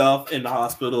crazy stuff in the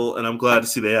hospital, and I'm glad to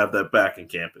see they have that back in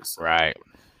campus. Right.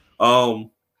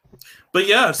 But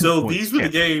yeah, so these were the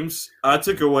games I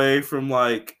took away from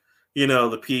like, you know,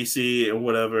 the PC and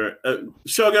whatever.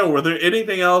 Shogun, were there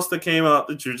anything else that came out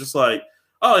that you're just like,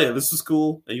 oh yeah, this was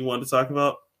cool, and you wanted to talk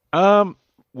about?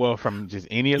 Well, from just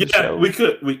any of the shows?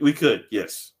 we could,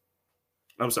 yes.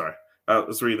 I'm sorry. I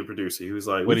was reading the producer. He was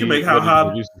like, what we can make How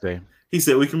High. Say? He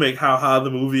said we can make How High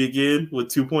the movie again with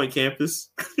 2 Point Campus.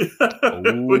 You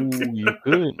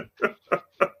could.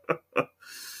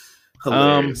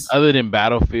 Hilarious. Other than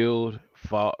Battlefield,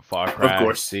 Far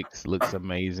Cry 6 looks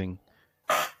amazing.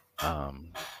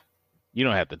 You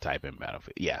don't have to type in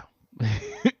Battlefield. Yeah.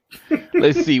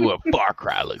 Let's see what Far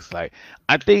Cry looks like.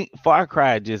 I think Far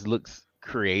Cry just looks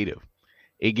creative.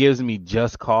 It gives me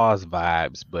Just Cause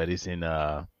vibes, but it's in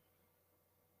the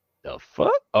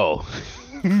fuck? Oh.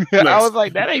 I was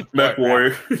like, that ain't Mech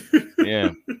Warrior.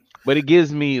 Yeah. But it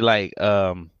gives me like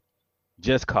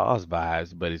Just Cause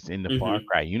vibes, but it's in the Far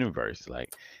Cry universe. Like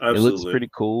Absolutely. It looks pretty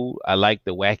cool. I like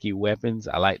the wacky weapons.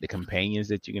 I like the companions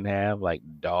that you can have, like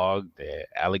dog, the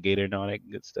alligator, and all that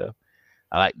good stuff.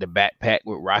 I like the backpack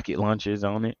with rocket launchers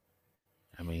on it.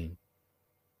 I mean,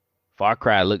 Far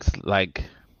Cry looks like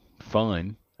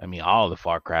fun. I mean, all the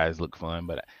Far Cries look fun,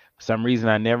 but for some reason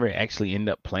I never actually end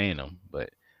up playing them. But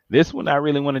this one I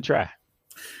really want to try.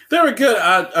 They were good.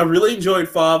 I really enjoyed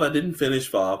 5. I didn't finish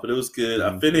 5, but it was good.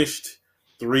 I finished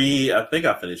 3. I think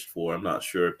I finished 4. I'm not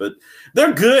sure, but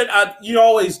they're good. You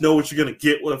always know what you're gonna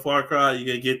get with a Far Cry. You're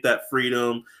gonna get that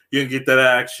freedom. You're gonna get that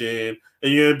action,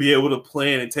 and you're gonna be able to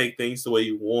plan and take things the way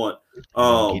you want.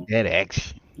 Get that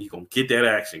action. You're gonna get that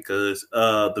action because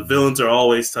the villains are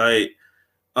always tight.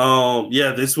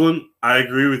 Yeah, this one I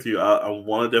agree with you. I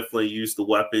want to definitely use the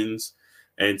weapons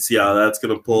and see how that's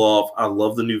gonna pull off. I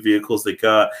love the new vehicles they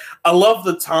got. I love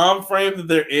the time frame that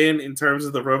they're in terms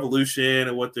of the revolution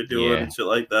and what they're doing and shit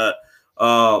like that.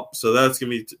 So that's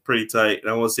gonna be pretty tight. And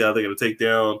I want to see how they're gonna take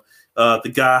down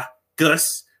the guy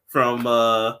Gus from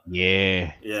like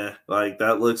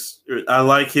that looks. I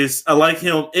like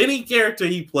him. Any character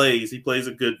he plays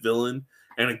a good villain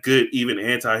and a good even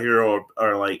anti-hero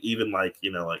or like even like,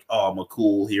 you know, like, oh, I'm a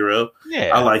cool hero.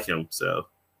 Yeah, I like him. So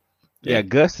yeah,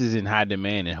 Gus is in high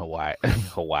demand in Hawaii,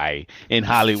 in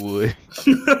Hollywood.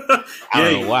 I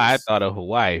don't know why I thought of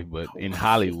Hawaii, but in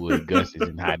Hollywood, Gus is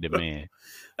in high demand.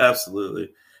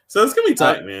 Absolutely. So it's gonna be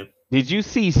tight, man. Did you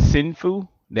see Sifu?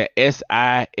 The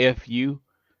SIFU.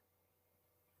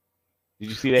 Did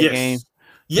you see that game?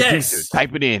 Yes. Producer,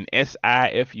 type it in.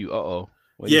 SIFU.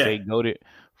 What do you say? Goated.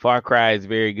 Far Cry is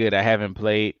very good. I haven't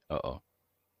played. Oh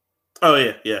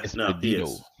yeah. It's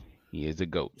he is a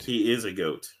goat. He is a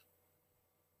goat.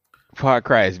 Far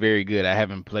Cry is very good. I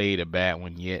haven't played a bad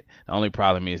one yet. The only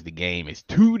problem is the game is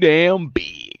too damn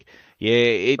big. Yeah,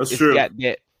 it's got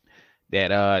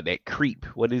that creep.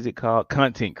 What is it called?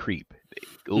 Content creep.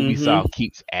 Ubisoft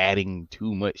keeps adding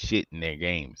too much shit in their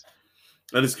games.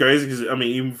 And it's crazy because, I mean,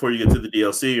 even before you get to the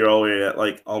DLC, you're already at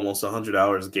like almost 100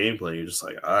 hours of gameplay. You're just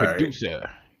like, all Producer,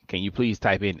 can you please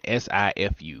type in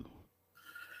SIFU?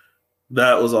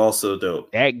 That was also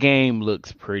dope. That game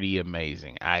looks pretty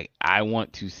amazing. I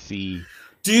want to see.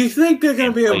 Do you think they're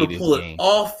going to be able to pull it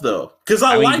off, though? Because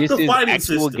I like the fighting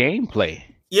system. Gameplay.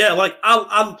 Yeah, like,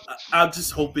 I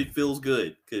just hope it feels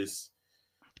good because.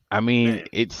 I mean,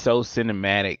 it's so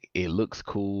cinematic. It looks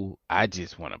cool. I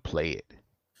just want to play it.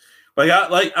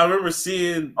 I remember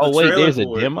seeing. There's a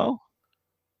demo.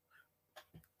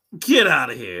 Get out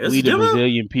of here! The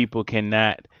Brazilian people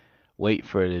cannot wait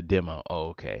for the demo. Oh,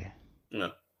 okay. Yeah.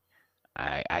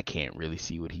 I can't really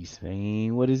see what he's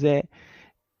saying. What is that?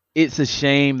 It's a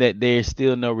shame that there's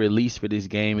still no release for this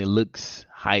game. It looks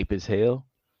hype as hell.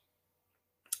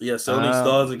 Yeah, Sony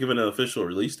still hasn't given an official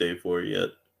release date for it yet.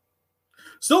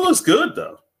 Still looks good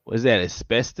though. Was that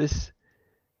Asbestos?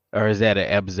 Or is that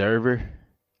an Observer?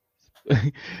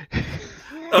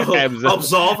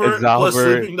 Absolver plus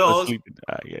Sleeping Dogs.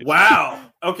 Wow.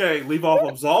 Okay, leave off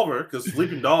Absolver because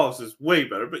Sleeping Dogs is way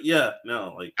better. But yeah,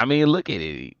 no, like I mean, look at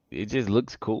it. It just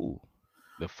looks cool.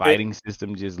 The fighting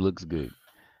system just looks good.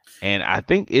 And I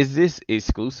think, is this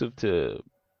exclusive to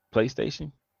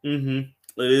PlayStation?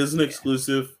 Mm-hmm. It is an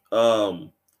exclusive.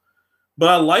 But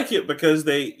I like it because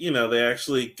they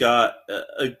actually got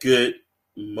a good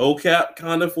mocap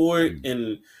kind of for it,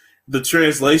 and the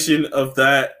translation of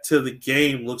that to the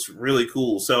game looks really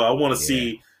cool. So I want to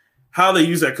see how they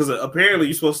use that, because apparently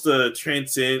you're supposed to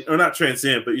transcend, or not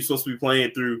transcend, but you're supposed to be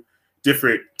playing through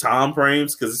different time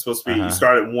frames, because it's supposed to be you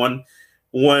start at one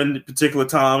particular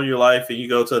time in your life and you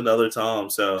go to another time.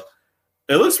 So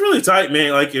it looks really tight,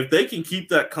 man. Like if they can keep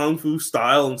that kung fu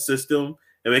style and system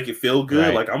and make it feel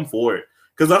good, like I'm for it.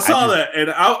 Because I saw that, and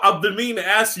I've been meaning to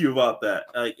ask you about that.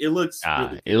 Like it looks really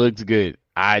good. It looks good.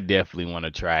 I definitely want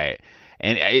to try it.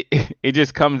 And it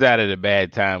just comes out at a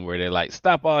bad time where they're like,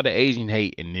 stop all the Asian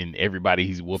hate, and then everybody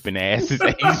he's whooping ass is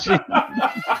Asian.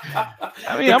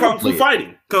 I mean, Kung Fu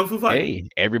fighting. Hey,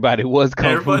 everybody was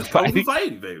Kung Fu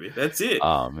fighting, baby. That's it.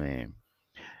 Oh man.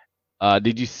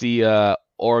 Did you see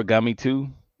Origami 2?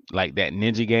 Like that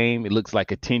ninja game? It looks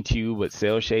like a Tenchu but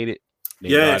cell shaded.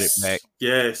 Yes.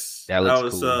 That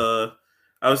looks cool.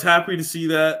 I was happy to see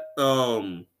that.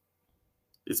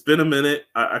 It's been a minute.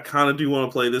 I kind of do want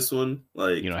to play this one.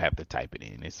 Like, you don't have to type it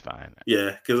in. It's fine.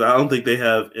 Yeah, because I don't think they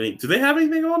have any. Do they have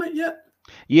anything on it yet?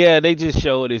 Yeah, they just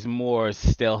showed it's more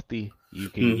stealthy. You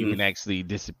can actually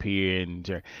disappear,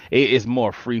 and it's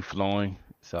more free flowing.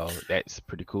 So that's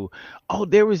pretty cool. Oh,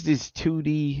 there was this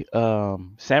 2D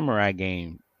samurai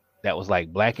game that was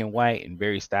like black and white and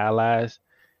very stylized.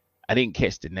 I didn't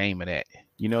catch the name of that.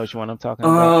 You know which one I'm talking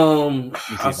about?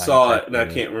 I saw it and I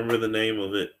can't remember the name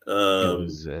of it. It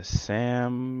was a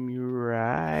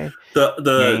samurai. The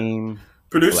game,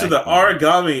 producer, the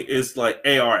Origami is like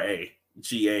ARAGAMI.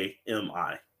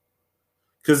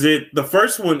 Because the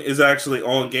first one is actually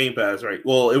on Game Pass, right?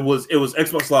 Well, it was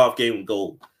Xbox Live Game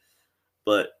Gold.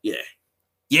 But yeah,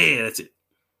 that's it.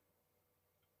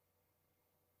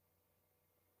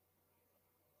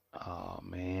 Oh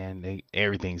man,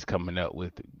 everything's coming up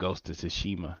with Ghost of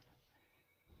Tsushima.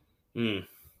 Let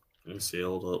me see.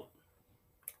 Hold up.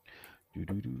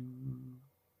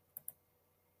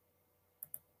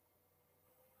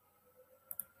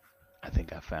 I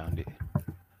think I found it.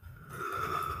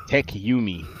 Tech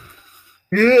Yumi.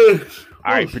 Yeah.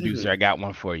 All right, producer, I got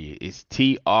one for you. It's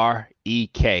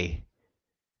TREK.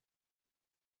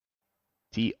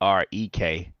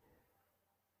 TREK.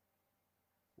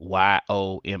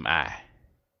 YOMI.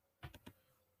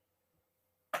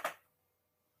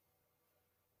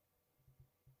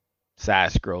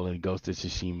 Side scrolling Ghost of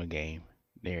Tsushima game.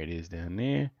 There it is down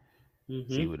there.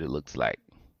 See what it looks like.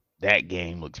 That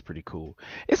game looks pretty cool.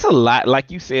 It's a lot, like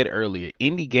you said earlier,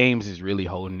 indie games is really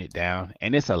holding it down,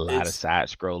 and it's a lot of side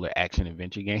scroller action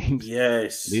adventure games.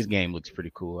 Yes. This game looks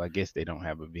pretty cool. I guess they don't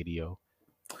have a video.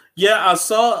 Yeah, I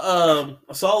saw a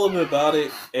little bit about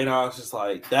it, and I was just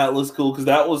like, that looks cool, because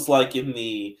that was like in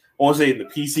the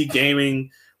PC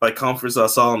gaming like conference I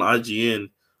saw on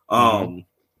IGN. And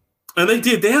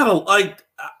they had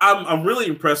I'm really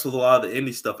impressed with a lot of the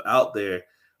indie stuff out there.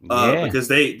 Because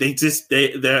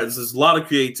there's a lot of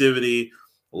creativity,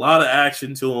 a lot of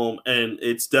action to them, and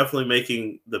it's definitely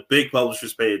making the big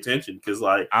publishers pay attention. Because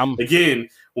again,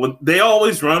 when they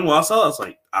always run, when I saw it, I was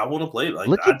like, I want to play it. Like,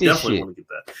 I definitely want to get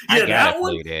that. Yeah, that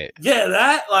one. Yeah,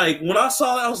 that when I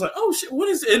saw that, I was like, oh shit, what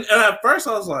is it? And at first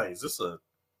I was like, is this a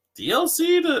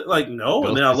DLC? No.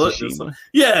 And then I looked, and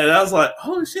and I was like,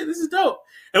 oh shit, this is dope.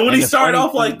 And when he started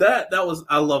off like that,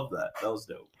 I love that. That was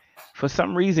dope. For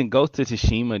some reason, Ghost of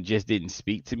Tsushima just didn't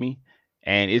speak to me,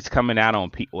 and it's coming out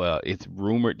on it's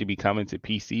rumored to be coming to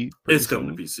PC. It's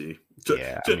coming to PC.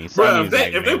 Yeah, I mean, if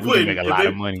they make a lot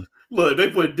of money. Look, they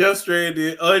put Death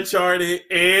Stranding, Uncharted,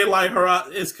 and like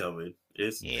Horizon. It's coming.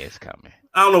 It's coming.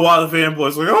 I don't know why the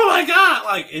fanboys are like, oh my god,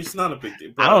 like it's not a big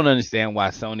deal. I don't understand why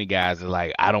Sony guys are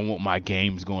like, I don't want my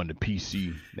games going to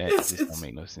PC. That just don't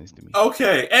make no sense to me.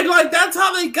 Okay, and like that's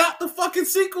how they got the fucking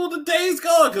sequel to Days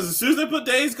Gone, because as soon as they put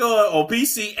Days Gone on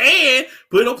PC and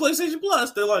put it on PlayStation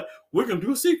Plus, they're like, we're gonna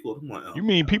do a sequel. I'm like, you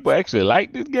mean people actually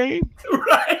like this game?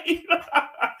 Right.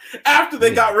 After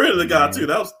they got rid of the guy too,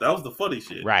 that was the funny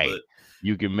shit. Right.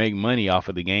 you can make money off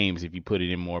of the games if you put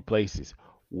it in more places.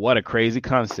 What a crazy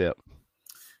concept.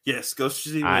 Yes, Ghost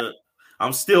of Tsushima.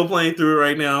 I'm still playing through it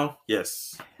right now.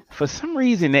 Yes. For some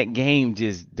reason, that game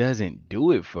just doesn't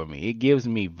do it for me. It gives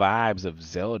me vibes of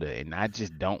Zelda, and I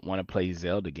just don't want to play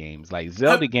Zelda games. Like,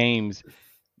 Zelda games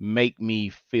make me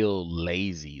feel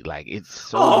lazy. Like, it's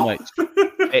so much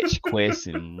fetch quests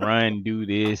and run, do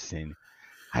this, and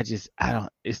I don't.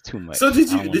 It's too much. So did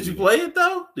you play it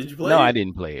though? Did you play it? No, I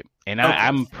didn't play it, and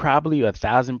I'm probably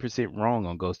 1,000% wrong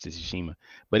on Ghost of Tsushima,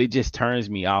 but it just turns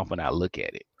me off when I look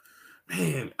at it.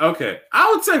 Man, okay,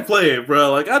 I would say play it,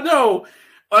 bro. Like I know,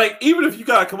 like even if you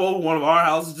gotta come over to one of our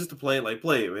houses just to play it, like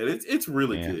play it, man. It's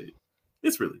really good.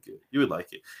 It's really good. You would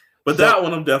like it. But that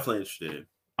one I'm definitely interested in.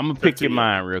 I'm gonna pick your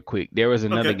mind real quick. There was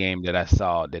another game that I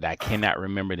saw that I cannot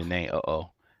remember the name.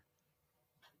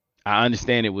 I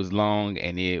understand it was long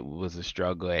and it was a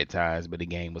struggle at times, but the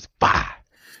game was fire.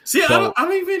 See, so,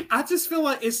 I just feel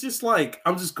like it's just like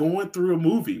I'm just going through a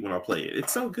movie when I play it.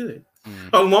 It's so good.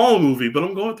 A long movie, but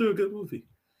I'm going through a good movie.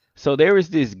 So there was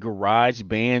this garage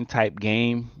band type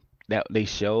game that they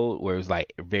showed where it was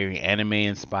like very anime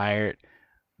inspired,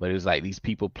 but it was like these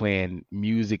people playing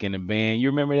music in a band. You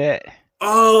remember that?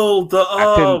 Oh,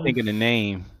 I couldn't think of the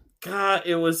name. God,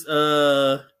 it was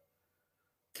yeah.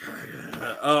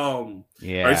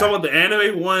 Are you talking about the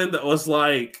anime one that was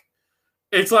like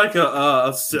it's like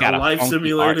a life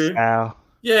simulator?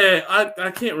 Yeah, I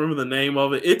can't remember the name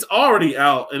of it. It's already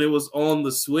out and it was on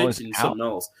the Switch and something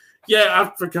else. Yeah,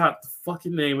 I forgot the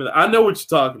fucking name of it. I know what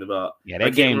you're talking about. Yeah,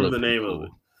 that game remember the name of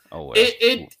it. Oh, well,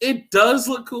 it does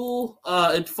look cool.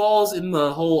 It falls in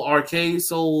the whole arcade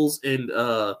souls, and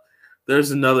there's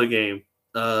another game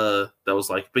that was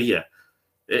like, but yeah,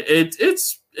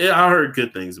 I heard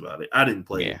good things about it. I didn't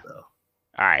play it though.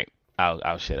 All right,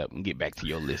 I'll shut up and get back to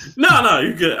your list. No,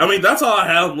 you're good. I mean, that's all I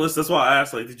have on the list. That's why I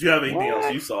asked. Like, did you have anything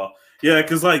else you saw? Yeah,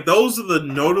 because like those are the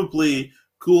notably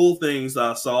cool things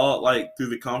I saw like through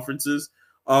the conferences.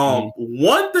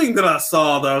 One thing that I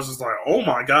saw that I was just like, oh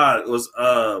my god, it was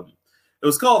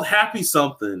called Happy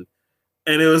Something,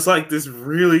 and it was like this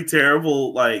really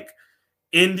terrible like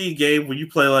indie game where you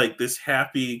play like this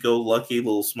happy-go-lucky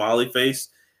little smiley face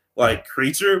like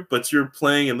creature, but you're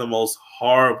playing in the most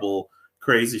horrible,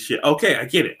 crazy shit. Okay, I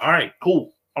get it. All right,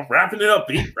 cool. I'm wrapping it up,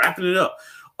 wrapping it up.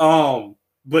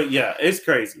 But yeah, it's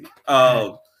crazy.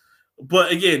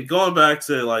 But again, going back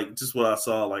to like just what I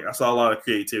saw, like I saw a lot of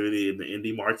creativity in the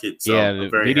indie market. So yeah, the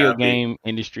video game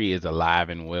industry is alive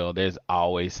and well. There's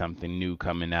always something new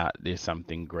coming out. There's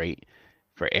something great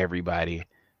for everybody.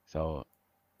 So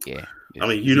yeah, I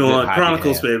mean, Eidolon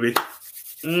Chronicles, baby.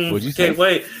 Can't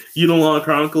wait. Eidolon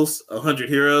Chronicles, 100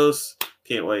 Heroes.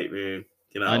 Can't wait, man.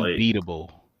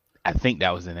 Unbeatable. Wait. I think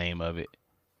that was the name of it.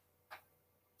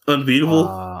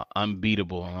 Unbeatable.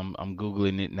 Unbeatable. I'm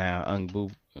googling it now.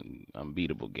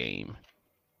 Unbeatable game.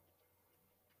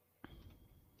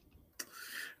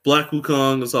 Black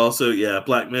Wukong is also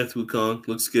Black Myth Wukong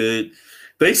looks good.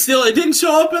 It didn't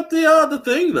show up at the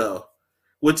thing though,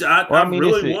 which I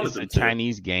really wanted them to. It's a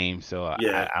Chinese game, so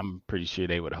I'm pretty sure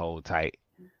they would hold tight.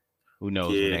 Who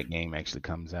knows when that game actually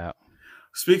comes out?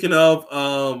 Speaking of,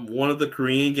 one of the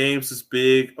Korean games is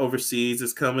big overseas.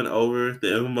 It's coming over, the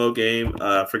MMO game.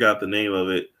 I forgot the name of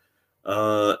it.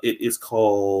 It is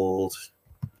called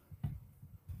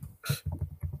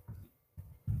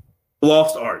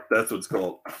Lost Ark. That's what it's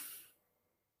called.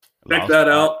 Check that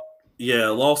out. Yeah,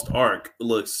 Lost Ark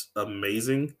looks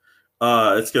amazing.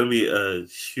 It's going to be a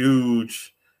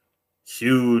huge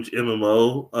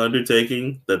MMO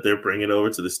undertaking that they're bringing over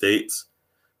to the States.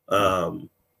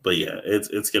 But yeah,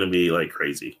 it's gonna be like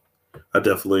crazy. I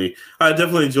definitely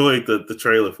enjoyed the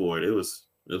trailer for it. It was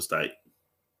tight.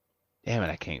 Damn it,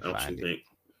 I can't find it.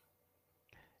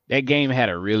 That game had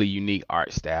a really unique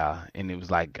art style, and it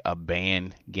was like a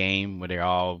band game where they're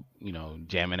all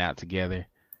jamming out together.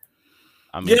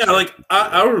 I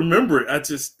remember it.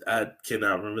 I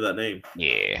cannot remember that name.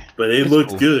 Yeah, but it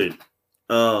looked good.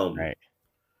 Right.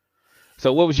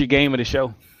 So, what was your game of the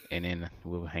show? And then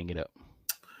we'll hang it up.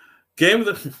 Game of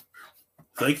the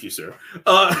thank you, sir.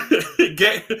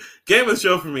 Game of the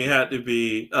show for me had to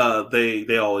be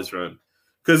they always run,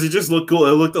 because it just looked cool.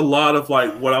 It looked a lot of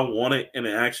like what I wanted in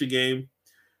an action game,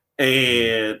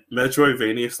 and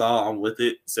Metroidvania style. I'm with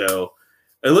it, so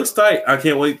it looks tight. I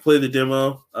can't wait to play the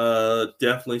demo.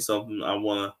 Definitely something I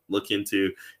want to look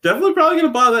into. Definitely probably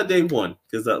gonna buy that day one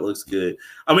because that looks good.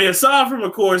 I mean, aside from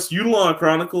of course Eidolon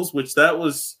Chronicles, which I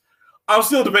was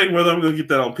still debating whether I'm gonna get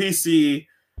that on PC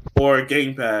or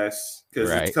Game Pass, because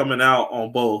it's coming out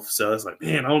on both. So it's like,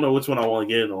 man, I don't know which one I want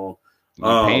to get it on.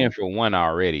 You're paying for one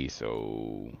already,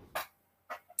 so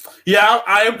Yeah,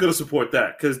 I am going to support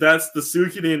that because that's the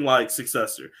Suikoden like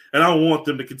successor, and I want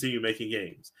them to continue making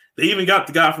games. They even got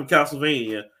the guy from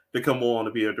Castlevania to come on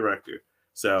to be a director.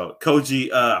 So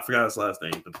Koji, I forgot his last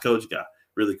name, but the Koji guy,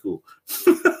 really cool.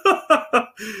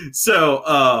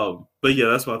 So, but yeah,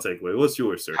 that's my takeaway. What's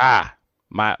yours, sir?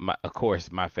 My of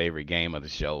course, my favorite game of the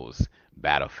show is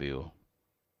Battlefield.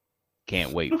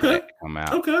 Can't wait for that to come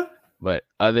out. Okay. But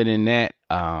other than that,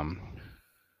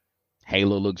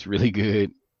 Halo looks really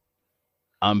good.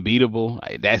 Unbeatable.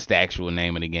 That's the actual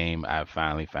name of the game. I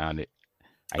finally found it.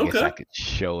 I guess I could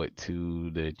show it to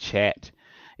the chat.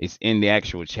 It's in the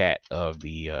actual chat of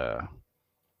the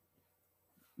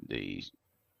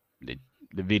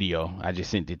video. I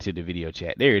just sent it to the video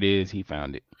chat. There it is. He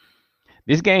found it.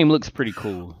 This game looks pretty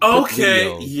cool.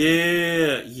 Okay.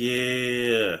 Yeah.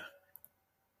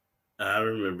 I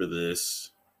remember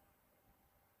this.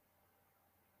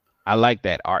 I like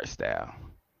that art style.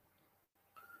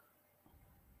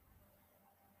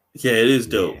 Yeah, it is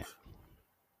dope. Yeah.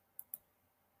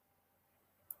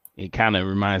 It kind of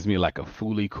reminds me of like a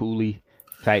Fooly Cooly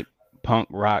type punk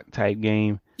rock type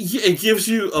game. Yeah, it gives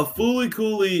you a Fooly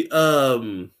Cooly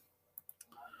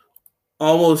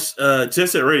almost Jet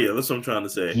Set Radio. That's what I'm trying to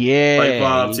say. Yeah, like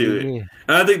vibe to it.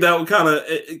 And I think that would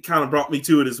kind of brought me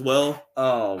to it as well.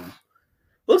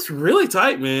 Looks really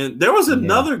tight, man. There was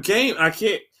another game.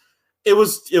 It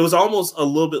was almost a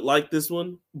little bit like this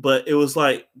one, but it was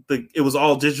like it was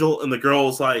all digital, and the girl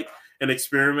was like an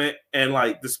experiment, and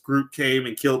like this group came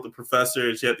and killed the professor,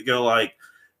 and she had to go like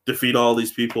defeat all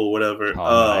these people or whatever.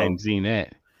 I haven't seen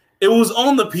that. It was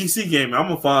on the PC game. I'm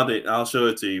gonna find it. I'll show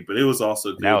it to you. But it was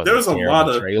also cool. There was a lot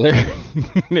of trailer.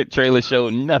 The trailer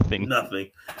showed nothing. Nothing.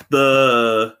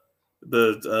 The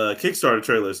Kickstarter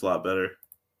trailer is a lot better.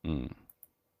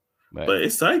 But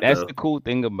it's tight. That's the cool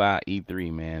thing about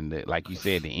E3, man. That, like you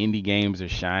said, the indie games are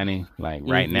shining. Like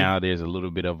right now, there's a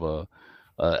little bit of a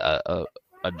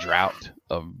drought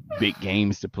of big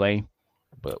games to play.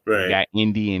 But we got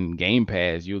indie and Game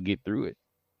Pass, you'll get through it.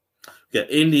 We got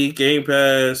indie, Game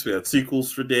Pass. We got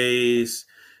sequels for days,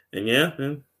 and yeah,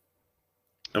 man.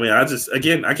 I mean, I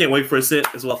can't wait for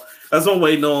Ascent as well. That's what I'm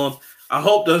waiting on. I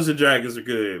hope Dungeons and Dragons are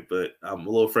good, but I'm a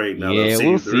little afraid now that I've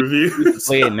seen the reviews.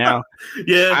 Play it now.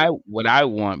 Yeah. What I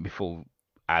want before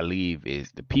I leave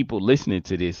is the people listening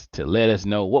to this to let us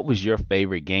know what was your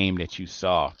favorite game that you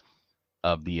saw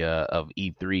of the of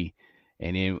E3,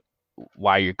 and then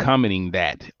while you're commenting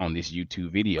that on this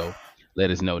YouTube video, let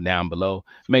us know down below.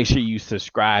 Make sure you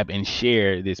subscribe and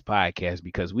share this podcast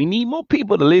because we need more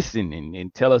people to listen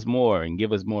and tell us more and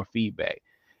give us more feedback.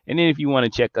 And then if you want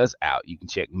to check us out, you can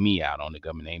check me out on the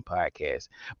Government Name Podcast.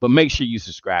 But make sure you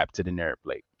subscribe to the Nerd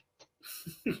Plate.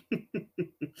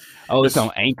 Oh, it's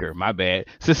on Anchor. My bad.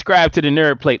 Subscribe to the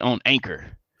Nerd Plate on Anchor.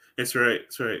 That's right.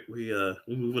 That's right. We're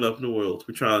moving up in the world.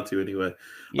 We're trying to anyway.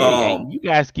 Yeah, you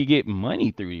guys can get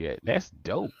money through that. That's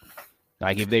dope.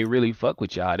 Like if they really fuck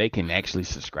with y'all, they can actually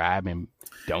subscribe and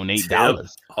donate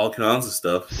dollars. All kinds of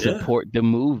stuff. Support the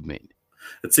movement.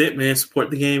 That's it, man. Support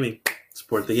the gaming.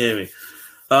 Support the gaming.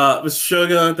 Mr.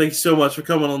 Shogun, thank you so much for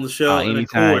coming on the show.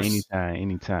 Anytime.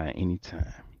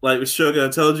 Like Mr.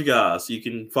 Shogun told you guys, you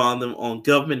can find them on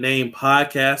Government Name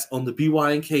Podcast on the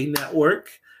BYNK network,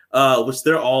 which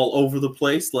they're all over the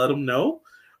place. Let them know.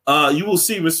 You will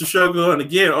see Mr. Shogun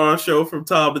again on our show from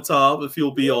time to time if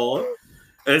he'll be on.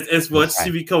 As much as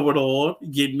he be coming on,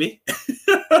 you get me?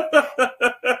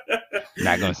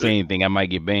 Not gonna say anything. I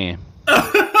might get banned.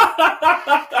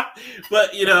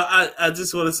 But I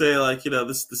just want to say, like,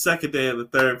 this is the second day of the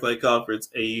Third Play Conference,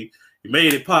 and you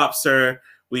made it pop, sir.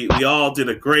 We all did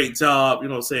a great job. You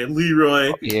know what I'm saying?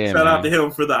 Leroy, shout out to him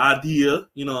for the idea.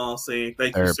 You know what I'm saying?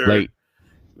 Thank you, sir. Plate.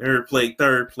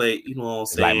 Third plate. You know what I'm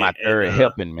saying? Like my third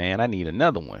helping, man. I need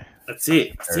another one. That's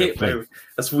it. That's it, baby.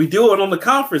 That's what we do it on the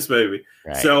conference, baby.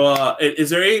 Right. So, is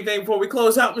there anything before we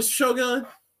close out, Mr. Shogun?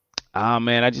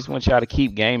 Man, I just want y'all to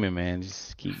keep gaming, man.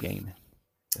 Just keep gaming.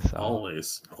 That's all.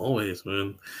 Always,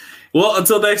 man. Well,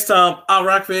 until next time, I'm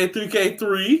Rockfan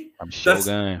 3K3. I'm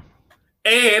Shogun.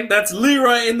 And that's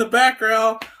Leroy in the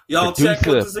background. Y'all check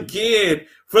with us again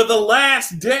for the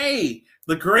last day,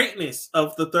 the greatness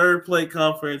of the Third Play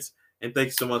Conference. And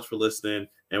thanks so much for listening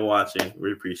and watching.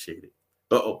 We appreciate it.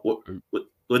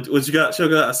 What you got,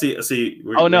 Sugar? I see.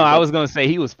 I was gonna say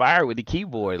he was fired with the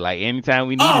keyboard. Like anytime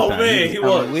we needed something, he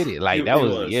was with it. Like that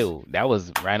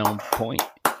was right on point.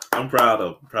 I'm proud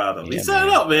of him. He set it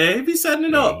up, man. He be setting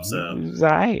it up. So he's all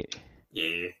right.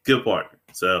 Yeah, good partner.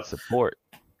 So support.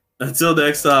 Until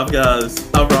next time, guys.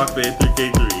 I'm Rockman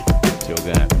 3K3.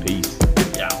 Shogun. Peace.